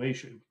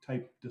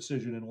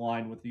decision in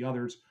line with the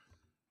others.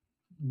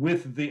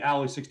 With the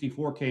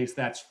LE64 case,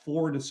 that's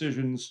 4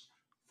 decisions,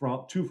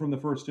 from 2 from the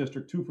first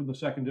district, 2 from the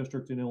second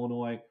district in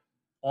Illinois,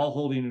 all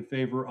holding in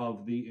favor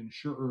of the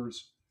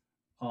insurers.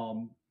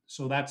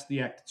 So that's the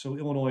act. So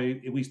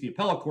Illinois, at least the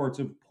appellate courts,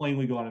 have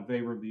plainly gone in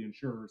favor of the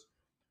insurers.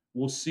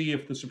 We'll see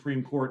if the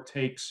Supreme Court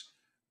takes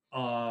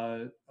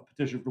a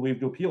petition for leave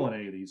to appeal on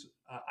any of these.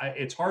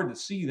 It's hard to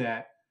see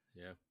that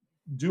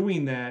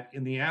doing that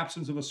in the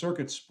absence of a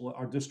circuit split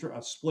or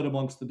a split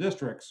amongst the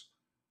districts,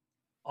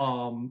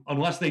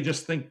 unless they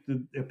just think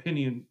the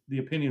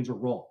opinions are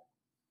wrong.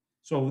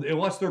 So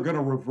unless they're going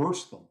to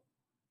reverse them,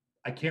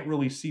 I can't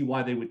really see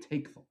why they would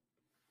take them,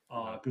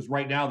 because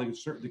right now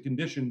the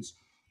conditions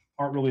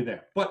aren't really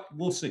there. But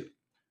we'll see.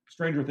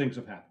 Stranger things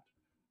have happened.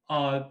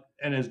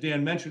 And as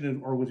Dan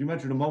mentioned, or was you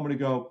mentioned a moment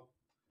ago,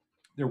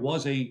 there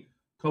was a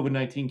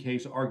COVID-19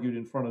 case argued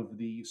in front of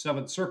the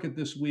Seventh Circuit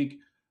this week.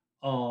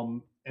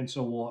 And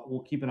so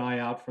we'll keep an eye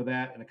out for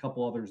that and a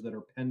couple others that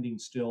are pending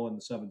still in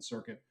the Seventh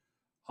Circuit.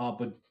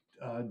 But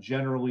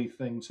generally,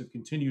 things have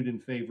continued in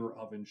favor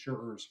of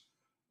insurers.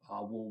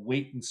 We'll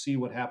wait and see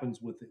what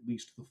happens with at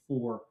least the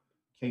 4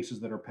 cases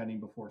that are pending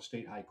before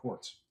state high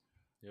courts.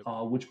 Yep.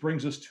 Which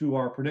brings us to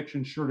our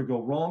prediction sure to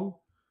go wrong.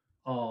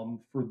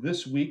 For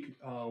this week,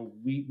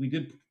 we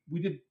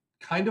did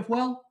kind of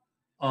well.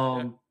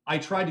 I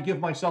tried to give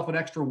myself an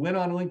extra win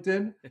on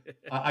LinkedIn.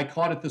 I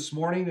caught it this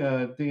morning.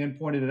 Dan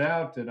pointed it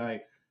out, and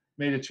I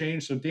made a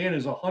change. So Dan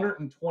is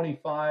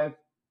 125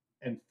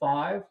 and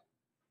 5.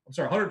 I'm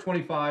sorry,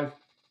 125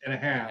 and a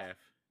half,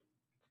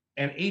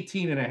 and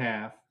 18 and a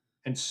half,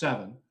 and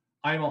 7.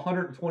 I'm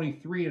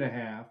 123 and a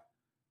half,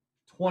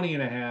 20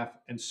 and a half,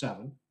 and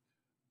 7.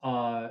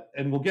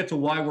 And we'll get to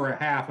why we're a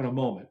half in a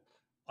moment.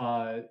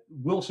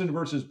 Wilson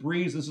versus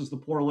Breeze. This is the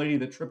poor lady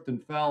that tripped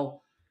and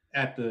fell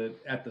at the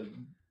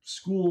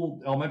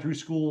school, elementary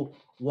school,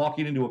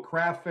 walking into a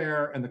craft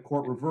fair, and the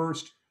court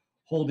reversed,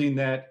 holding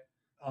that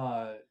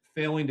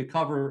failing to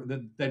cover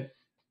that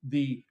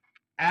the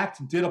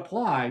act did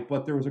apply,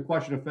 but there was a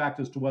question of fact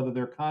as to whether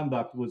their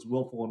conduct was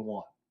willful and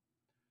wanton.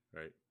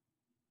 Right.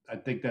 I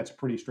think that's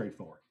pretty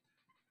straightforward.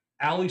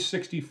 Alley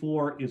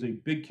 64 is a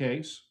big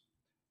case.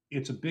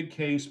 It's a big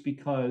case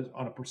because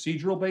on a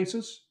procedural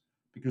basis,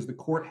 because the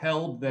court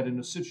held that in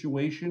a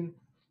situation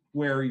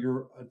where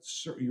you're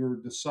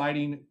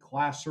deciding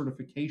class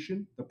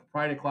certification, the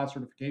propriety of class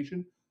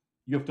certification,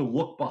 you have to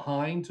look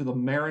behind to the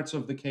merits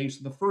of the case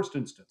in the first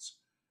instance.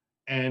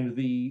 And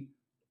the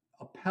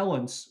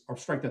appellants, or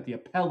strike that, the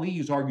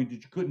appellees argued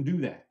that you couldn't do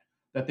that,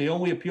 that they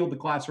only appealed the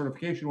class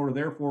certification order,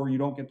 therefore you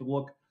don't get to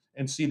look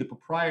and see the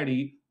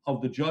propriety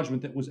of the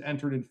judgment that was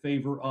entered in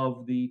favor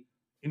of the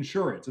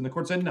insurance. And the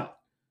court said, no,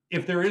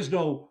 if there is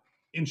no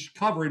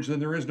coverage, then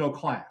there is no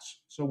class.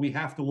 So we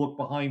have to look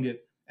behind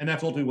it. And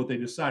that's ultimately what they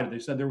decided. They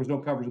said there was no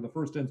coverage in the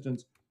first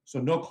instance, so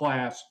no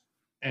class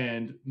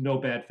and no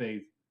bad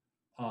faith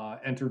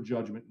entered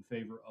judgment in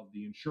favor of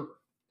the insurer.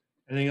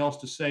 Anything else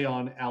to say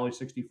on Alley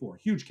 64?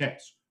 Huge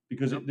case,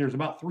 because there's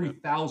about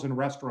 3,000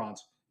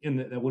 restaurants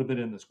that would have been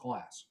in this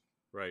class.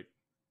 Right.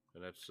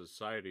 And that's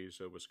Society's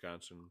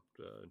Wisconsin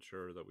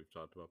insurer that we've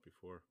talked about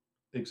before.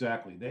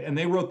 Exactly.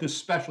 They wrote this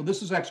special.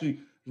 This is actually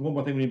one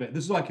more thing we need.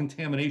 This is on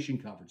contamination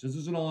coverage. This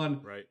isn't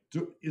on. Right.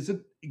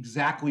 Isn't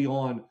exactly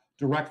on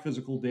direct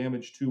physical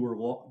damage to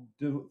or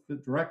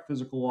direct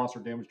physical loss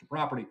or damage to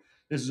property.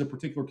 This is a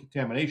particular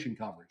contamination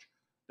coverage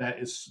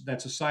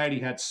that Society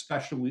had a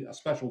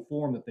special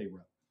form that they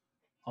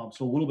wrote.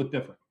 So a little bit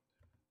different.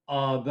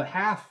 The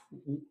half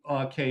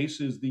case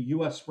is the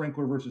U.S.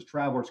 Sprinkler versus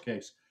Travelers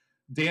case.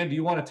 Dan, do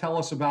you want to tell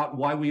us about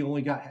why we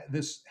only got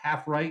this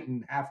half right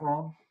and half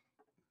wrong?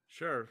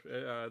 Sure.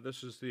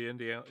 This is the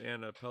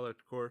Indiana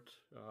Appellate Court.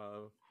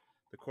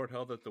 The court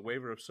held that the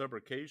waiver of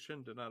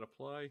subrogation did not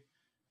apply.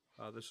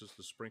 This is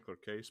the Sprinkler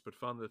case, but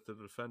found that the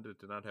defendant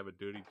did not have a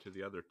duty to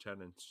the other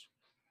tenants.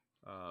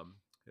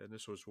 And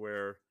this was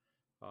where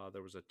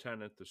there was a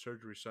tenant. The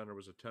surgery center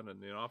was a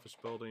tenant in the office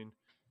building.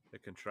 They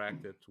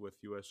contracted with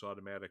U.S.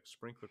 Automatic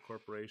Sprinkler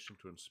Corporation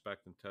to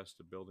inspect and test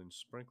the building's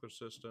sprinkler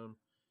system.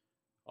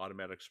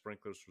 Automatic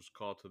Sprinklers was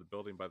called to the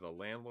building by the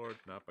landlord,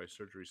 not by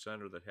Surgery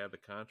Center that had the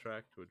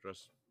contract to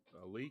address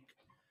a leak.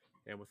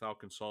 And without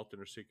consulting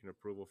or seeking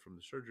approval from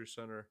the Surgery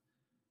Center,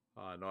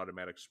 an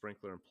Automatic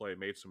Sprinkler employee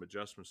made some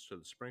adjustments to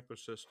the sprinkler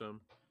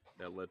system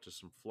that led to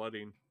some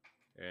flooding.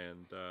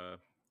 And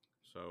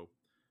so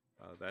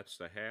that's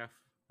the half.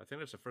 I think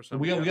that's the first time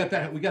we got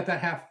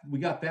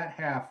that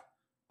half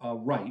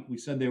right. We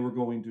said they were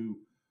going to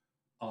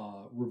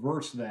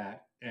reverse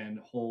that and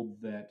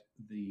hold that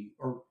they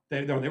were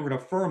going to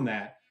affirm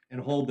that and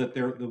hold that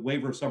the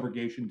waiver of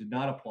subrogation did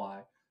not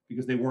apply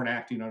because they weren't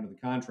acting under the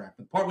contract.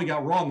 But the part we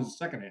got wrong is the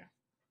second half,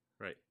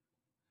 right,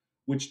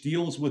 which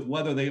deals with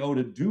whether they owed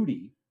a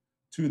duty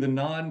to the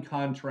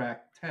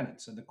non-contract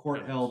tenants, and the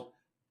court held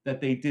that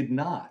they did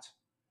not.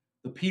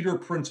 The Peter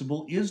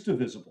principle is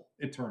divisible.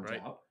 It turns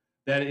out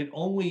that it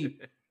only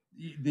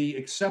the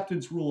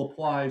acceptance rule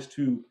applies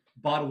to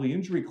bodily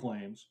injury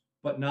claims,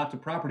 but not to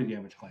property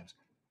damage claims.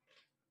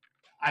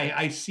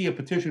 I see a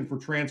petition for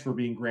transfer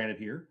being granted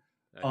here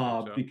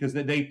because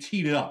they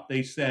teed it up.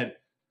 They said,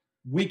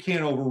 we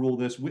can't overrule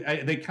this.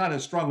 They kind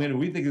of strongly ended.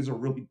 We think it's a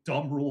really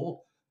dumb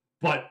rule,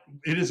 but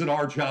it isn't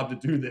our job to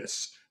do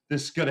this.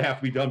 This is going to have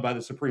to be done by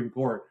the Supreme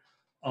Court.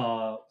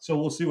 So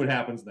we'll see what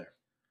happens there.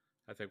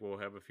 I think we'll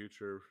have a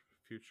future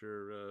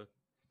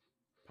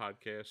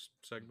podcast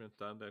segment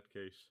on that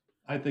case.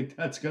 I think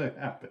that's going to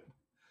happen.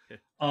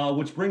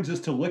 Which brings us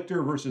to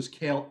Lichter versus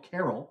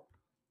Carroll.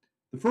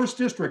 The first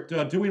district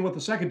doing what the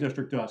second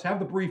district does: have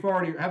the brief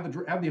already, have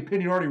the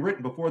opinion already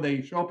written before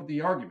they show up at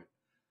the argument.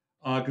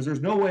 Because there's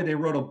no way they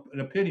wrote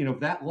an opinion of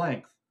that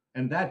length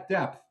and that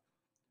depth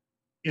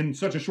in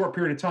such a short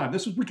period of time.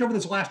 We covered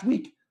this last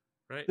week.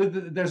 Right.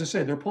 As I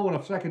say, they're pulling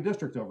a second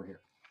district over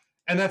here,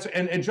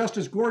 and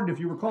Justice Gordon, if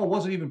you recall,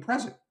 wasn't even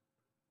present.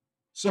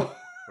 So,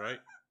 Right.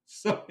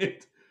 so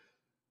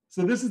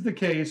this is the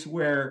case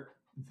where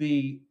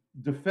the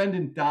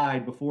defendant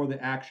died before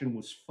the action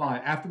was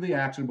filed, after the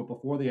action, but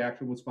before the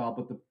action was filed,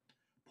 but the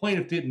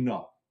plaintiff didn't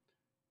know.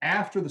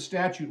 After the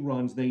statute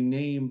runs, they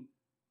name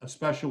a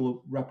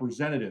special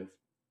representative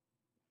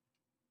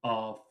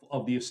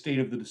of the estate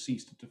of the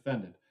deceased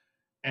defendant.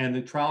 And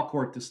the trial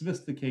court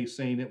dismissed the case,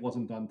 saying it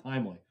wasn't done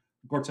timely.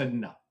 The court said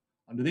no.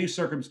 Under these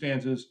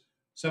circumstances,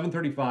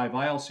 735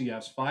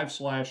 ILCS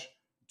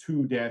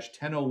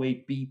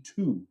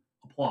 5/2-1008B2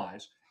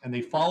 applies, and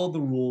they followed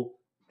the rule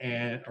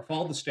and or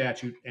followed the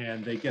statute,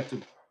 and they get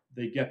to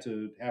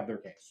have their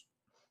case.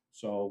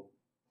 So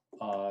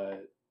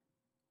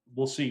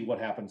we'll see what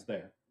happens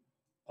there.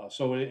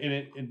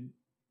 And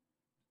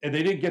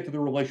they didn't get to the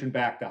relation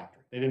back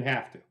doctrine. They didn't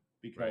have to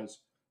because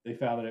they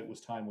found that it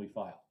was timely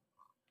filed.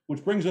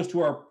 Which brings us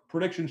to our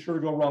prediction sure to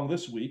go wrong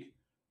this week.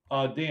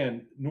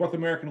 Dan, North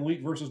American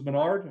Elite versus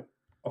Menard,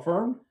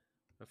 affirmed?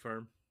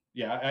 Affirm.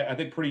 Yeah, I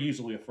think pretty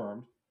easily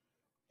affirmed.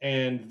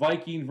 And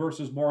Viking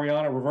versus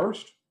Moriana,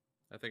 reversed?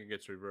 I think it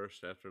gets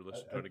reversed after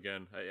listening to it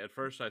again. At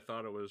first, I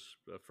thought it was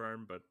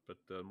affirmed, but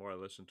the more I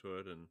listened to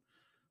it and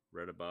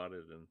read about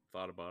it and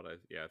thought about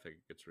it, I think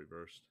it gets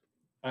reversed.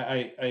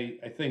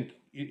 I think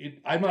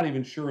I'm not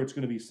even sure it's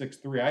going to be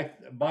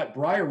 6-3. But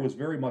Breyer was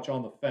very much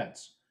on the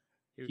fence.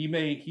 He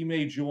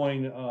may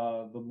join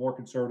the more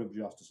conservative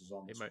justices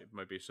on this. It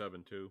might be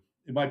 7-2.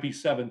 It might be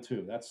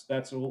 7-2.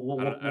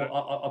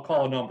 I'll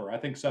call a number. I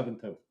think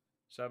 7-2.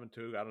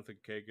 7-2. I don't think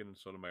Kagan and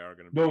Sotomayor are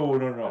going to. No.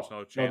 There's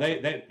no chance.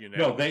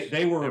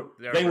 They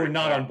were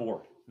not on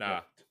board.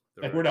 Nah,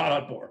 they were not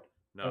on board.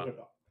 No.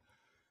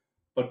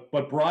 But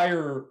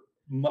Breyer,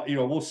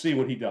 we'll see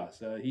what he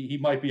does. He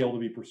might be able to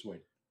be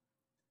persuaded.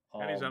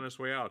 And he's on his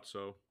way out,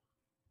 so.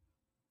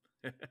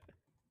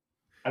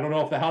 I don't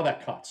know how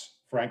that cuts,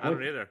 frankly. I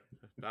don't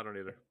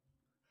either.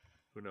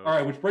 Who knows? All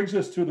right, which brings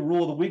us to the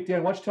rule of the week.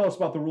 Dan, why don't you tell us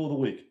about the rule of the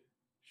week?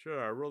 Sure.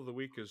 Our rule of the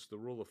week is the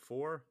rule of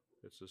 4.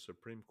 It's a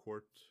Supreme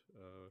Court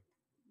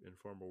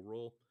informal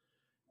rule.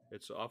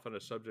 It's often a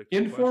subject to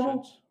informal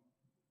questions.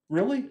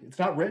 Really? It's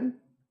not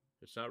written?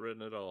 It's not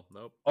written at all.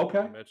 Nope.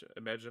 Okay.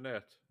 Imagine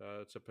that.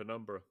 It's a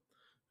penumbra.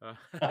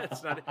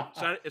 It's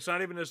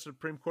not even a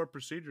Supreme Court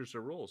procedures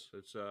or rules.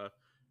 It's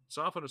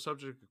often a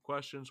subject of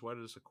questions. Why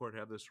does the court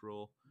have this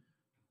rule?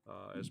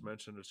 As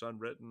mentioned, it's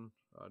unwritten,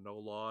 no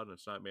law, and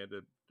it's not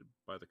mandated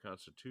by the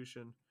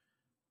Constitution.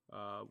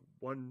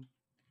 One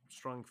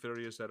strong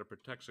theory is that it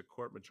protects a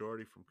court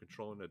majority from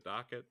controlling the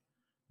docket,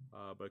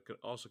 but it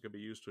also can be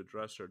used to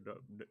address or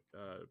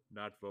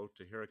not vote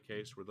to hear a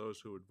case where those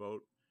who would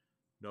vote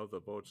know the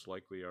votes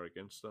likely are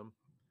against them.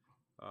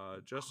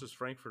 Justice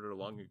Frankfurter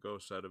long ago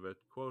said of it,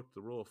 quote,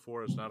 "The rule of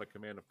 4 is not a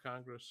command of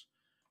Congress.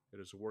 It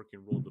is a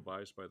working rule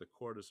devised by the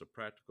court as a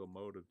practical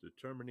mode of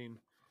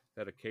determining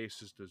that a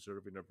case is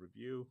deserving of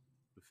review.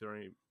 The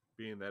theory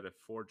being that if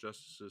 4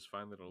 justices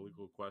find that a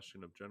legal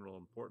question of general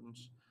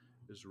importance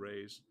is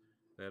raised,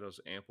 that is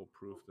ample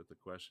proof that the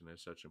question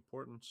has such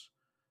importance.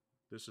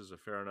 This is a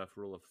fair enough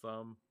rule of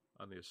thumb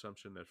on the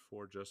assumption that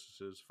 4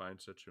 justices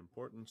find such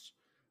importance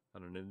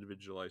on an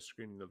individualized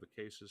screening of the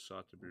cases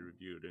sought to be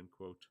reviewed," end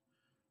quote.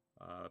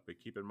 But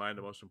keep in mind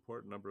the most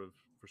important number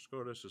for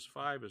SCOTUS is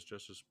 5, as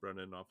Justice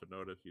Brennan often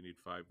noted. You need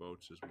 5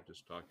 votes, as we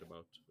just talked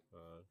about,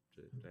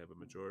 to have a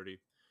majority.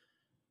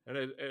 And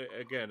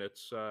again,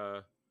 it's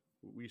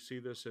we see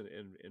this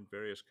in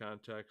various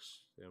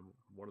contexts. And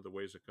one of the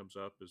ways it comes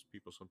up is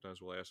people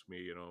sometimes will ask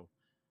me,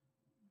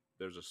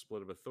 there's a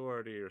split of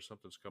authority or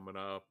something's coming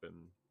up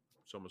and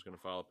someone's going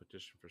to file a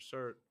petition for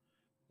cert,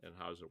 and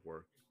how does it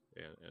work?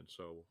 And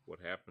so what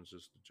happens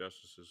is the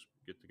justices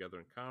get together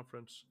in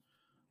conference.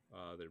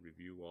 They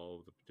review all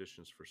of the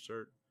petitions for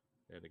cert.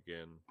 And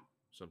again,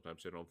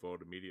 sometimes they don't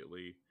vote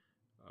immediately.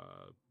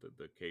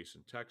 The case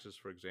in Texas,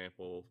 for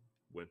example,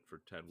 went for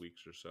 10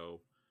 weeks or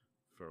so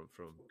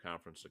from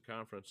conference to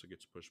conference. It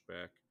gets pushed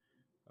back.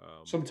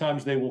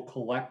 Sometimes they will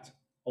collect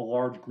a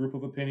large group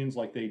of opinions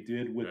like they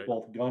did with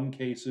both gun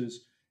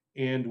cases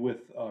and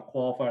with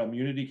qualified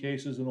immunity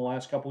cases in the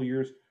last couple of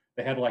years.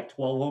 They had like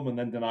 12 of them and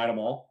then denied them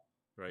all.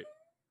 Right.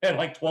 They had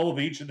like 12 of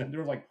each, and then they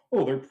were like,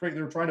 oh,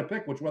 they're trying to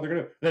pick which one they're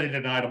going to. Then they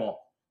denied them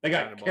all. They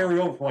got carried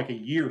over for like a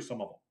year,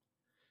 some of them.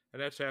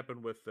 And that's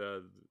happened with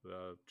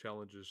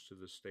challenges to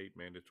the state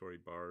mandatory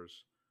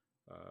bars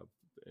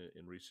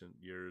in recent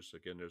years.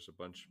 Again, there's a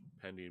bunch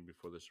pending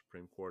before the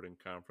Supreme Court in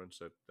conference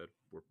that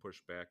were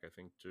pushed back, I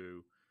think,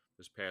 to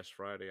this past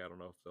Friday. I don't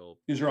know if they'll.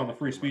 These are on the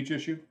free speech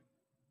issue?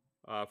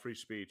 Free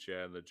speech,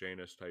 yeah, and the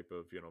Janus type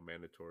of,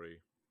 mandatory,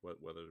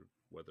 whether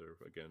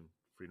again,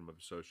 freedom of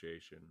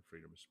association,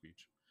 freedom of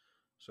speech.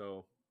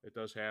 So it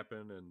does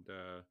happen, and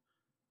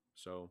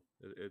so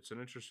it's an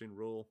interesting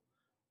rule.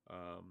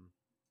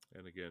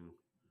 And again,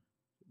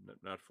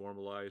 not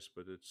formalized,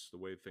 but it's the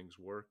way things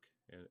work.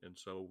 And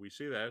so we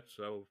see that.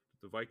 So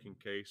the Viking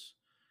case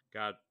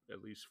got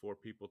at least 4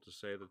 people to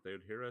say that they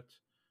would hear it,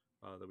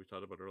 that we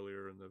talked about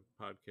earlier in the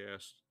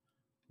podcast,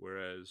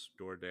 whereas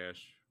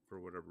DoorDash, for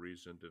whatever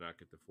reason, did not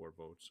get the 4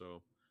 votes.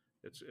 So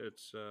it's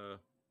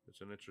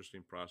an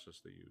interesting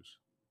process they use.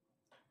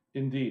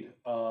 Indeed.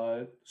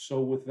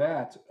 So with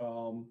that,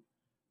 an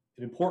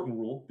important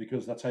rule,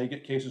 because that's how you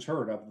get cases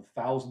heard. Of the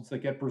thousands that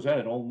get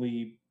presented,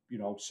 only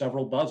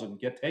several dozen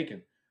get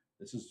taken.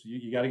 This is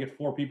you got to get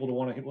 4 people to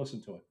want to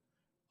listen to it,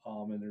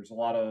 and there's a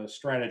lot of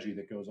strategy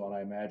that goes on,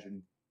 I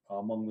imagine,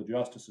 among the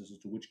justices as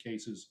to which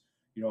cases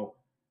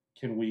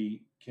can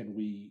we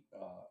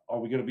are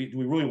we going to be? Do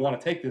we really want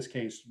to take this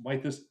case?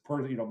 Might this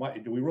person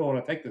do we really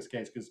want to take this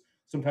case? Because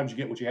sometimes you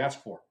get what you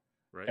ask for.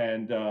 Right.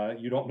 And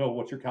you don't know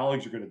what your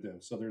colleagues are going to do.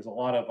 So there's a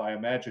lot of, I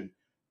imagine,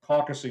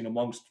 caucusing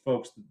amongst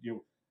folks. That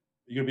you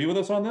going to be with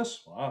us on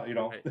this? Well,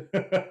 Right.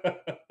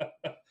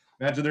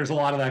 Imagine there's a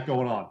lot of that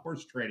going on.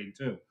 Horse trading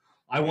too.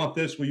 I want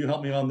this. Will you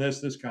help me on this?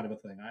 This kind of a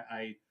thing.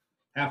 I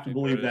have to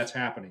believe that's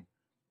happening.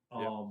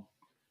 Yep.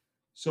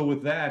 So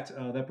with that,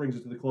 that brings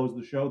us to the close of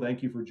the show.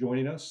 Thank you for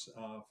joining us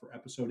for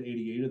episode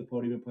 88 of the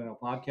Podium and Panel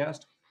podcast.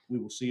 We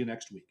will see you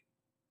next week.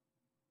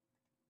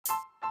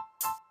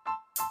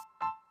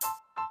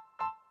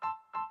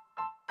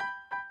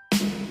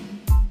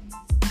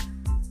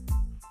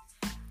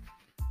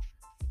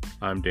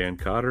 I'm Dan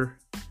Cotter,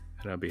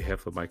 and on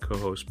behalf of my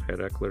co-host Pat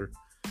Eckler,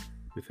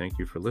 we thank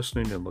you for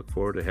listening and look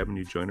forward to having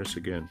you join us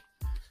again.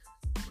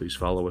 Please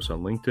follow us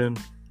on LinkedIn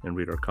and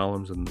read our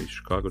columns in the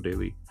Chicago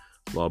Daily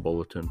Law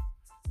Bulletin.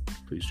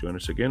 Please join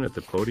us again at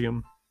the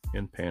Podium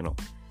and Panel.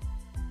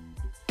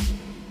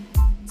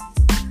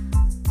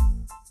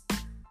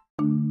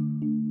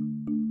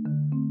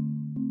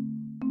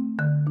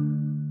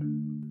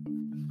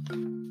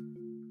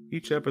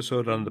 Each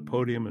episode on the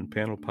Podium and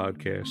Panel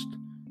podcast,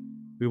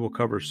 we will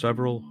cover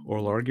several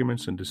oral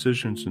arguments and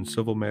decisions in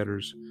civil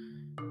matters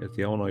at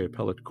the Illinois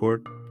Appellate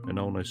Court and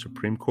Illinois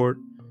Supreme Court,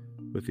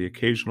 with the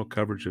occasional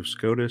coverage of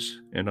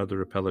SCOTUS and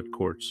other appellate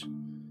courts.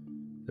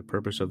 The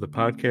purpose of the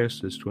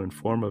podcast is to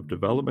inform of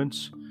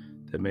developments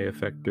that may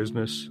affect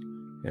business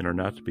and are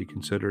not to be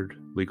considered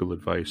legal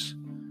advice.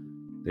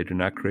 They do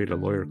not create a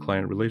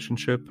lawyer-client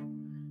relationship.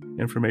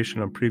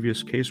 Information on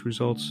previous case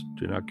results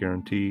do not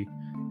guarantee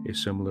a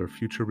similar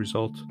future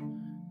result.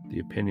 The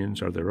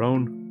opinions are their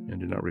own and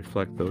do not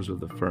reflect those of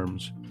the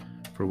firms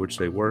for which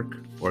they work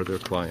or their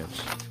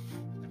clients.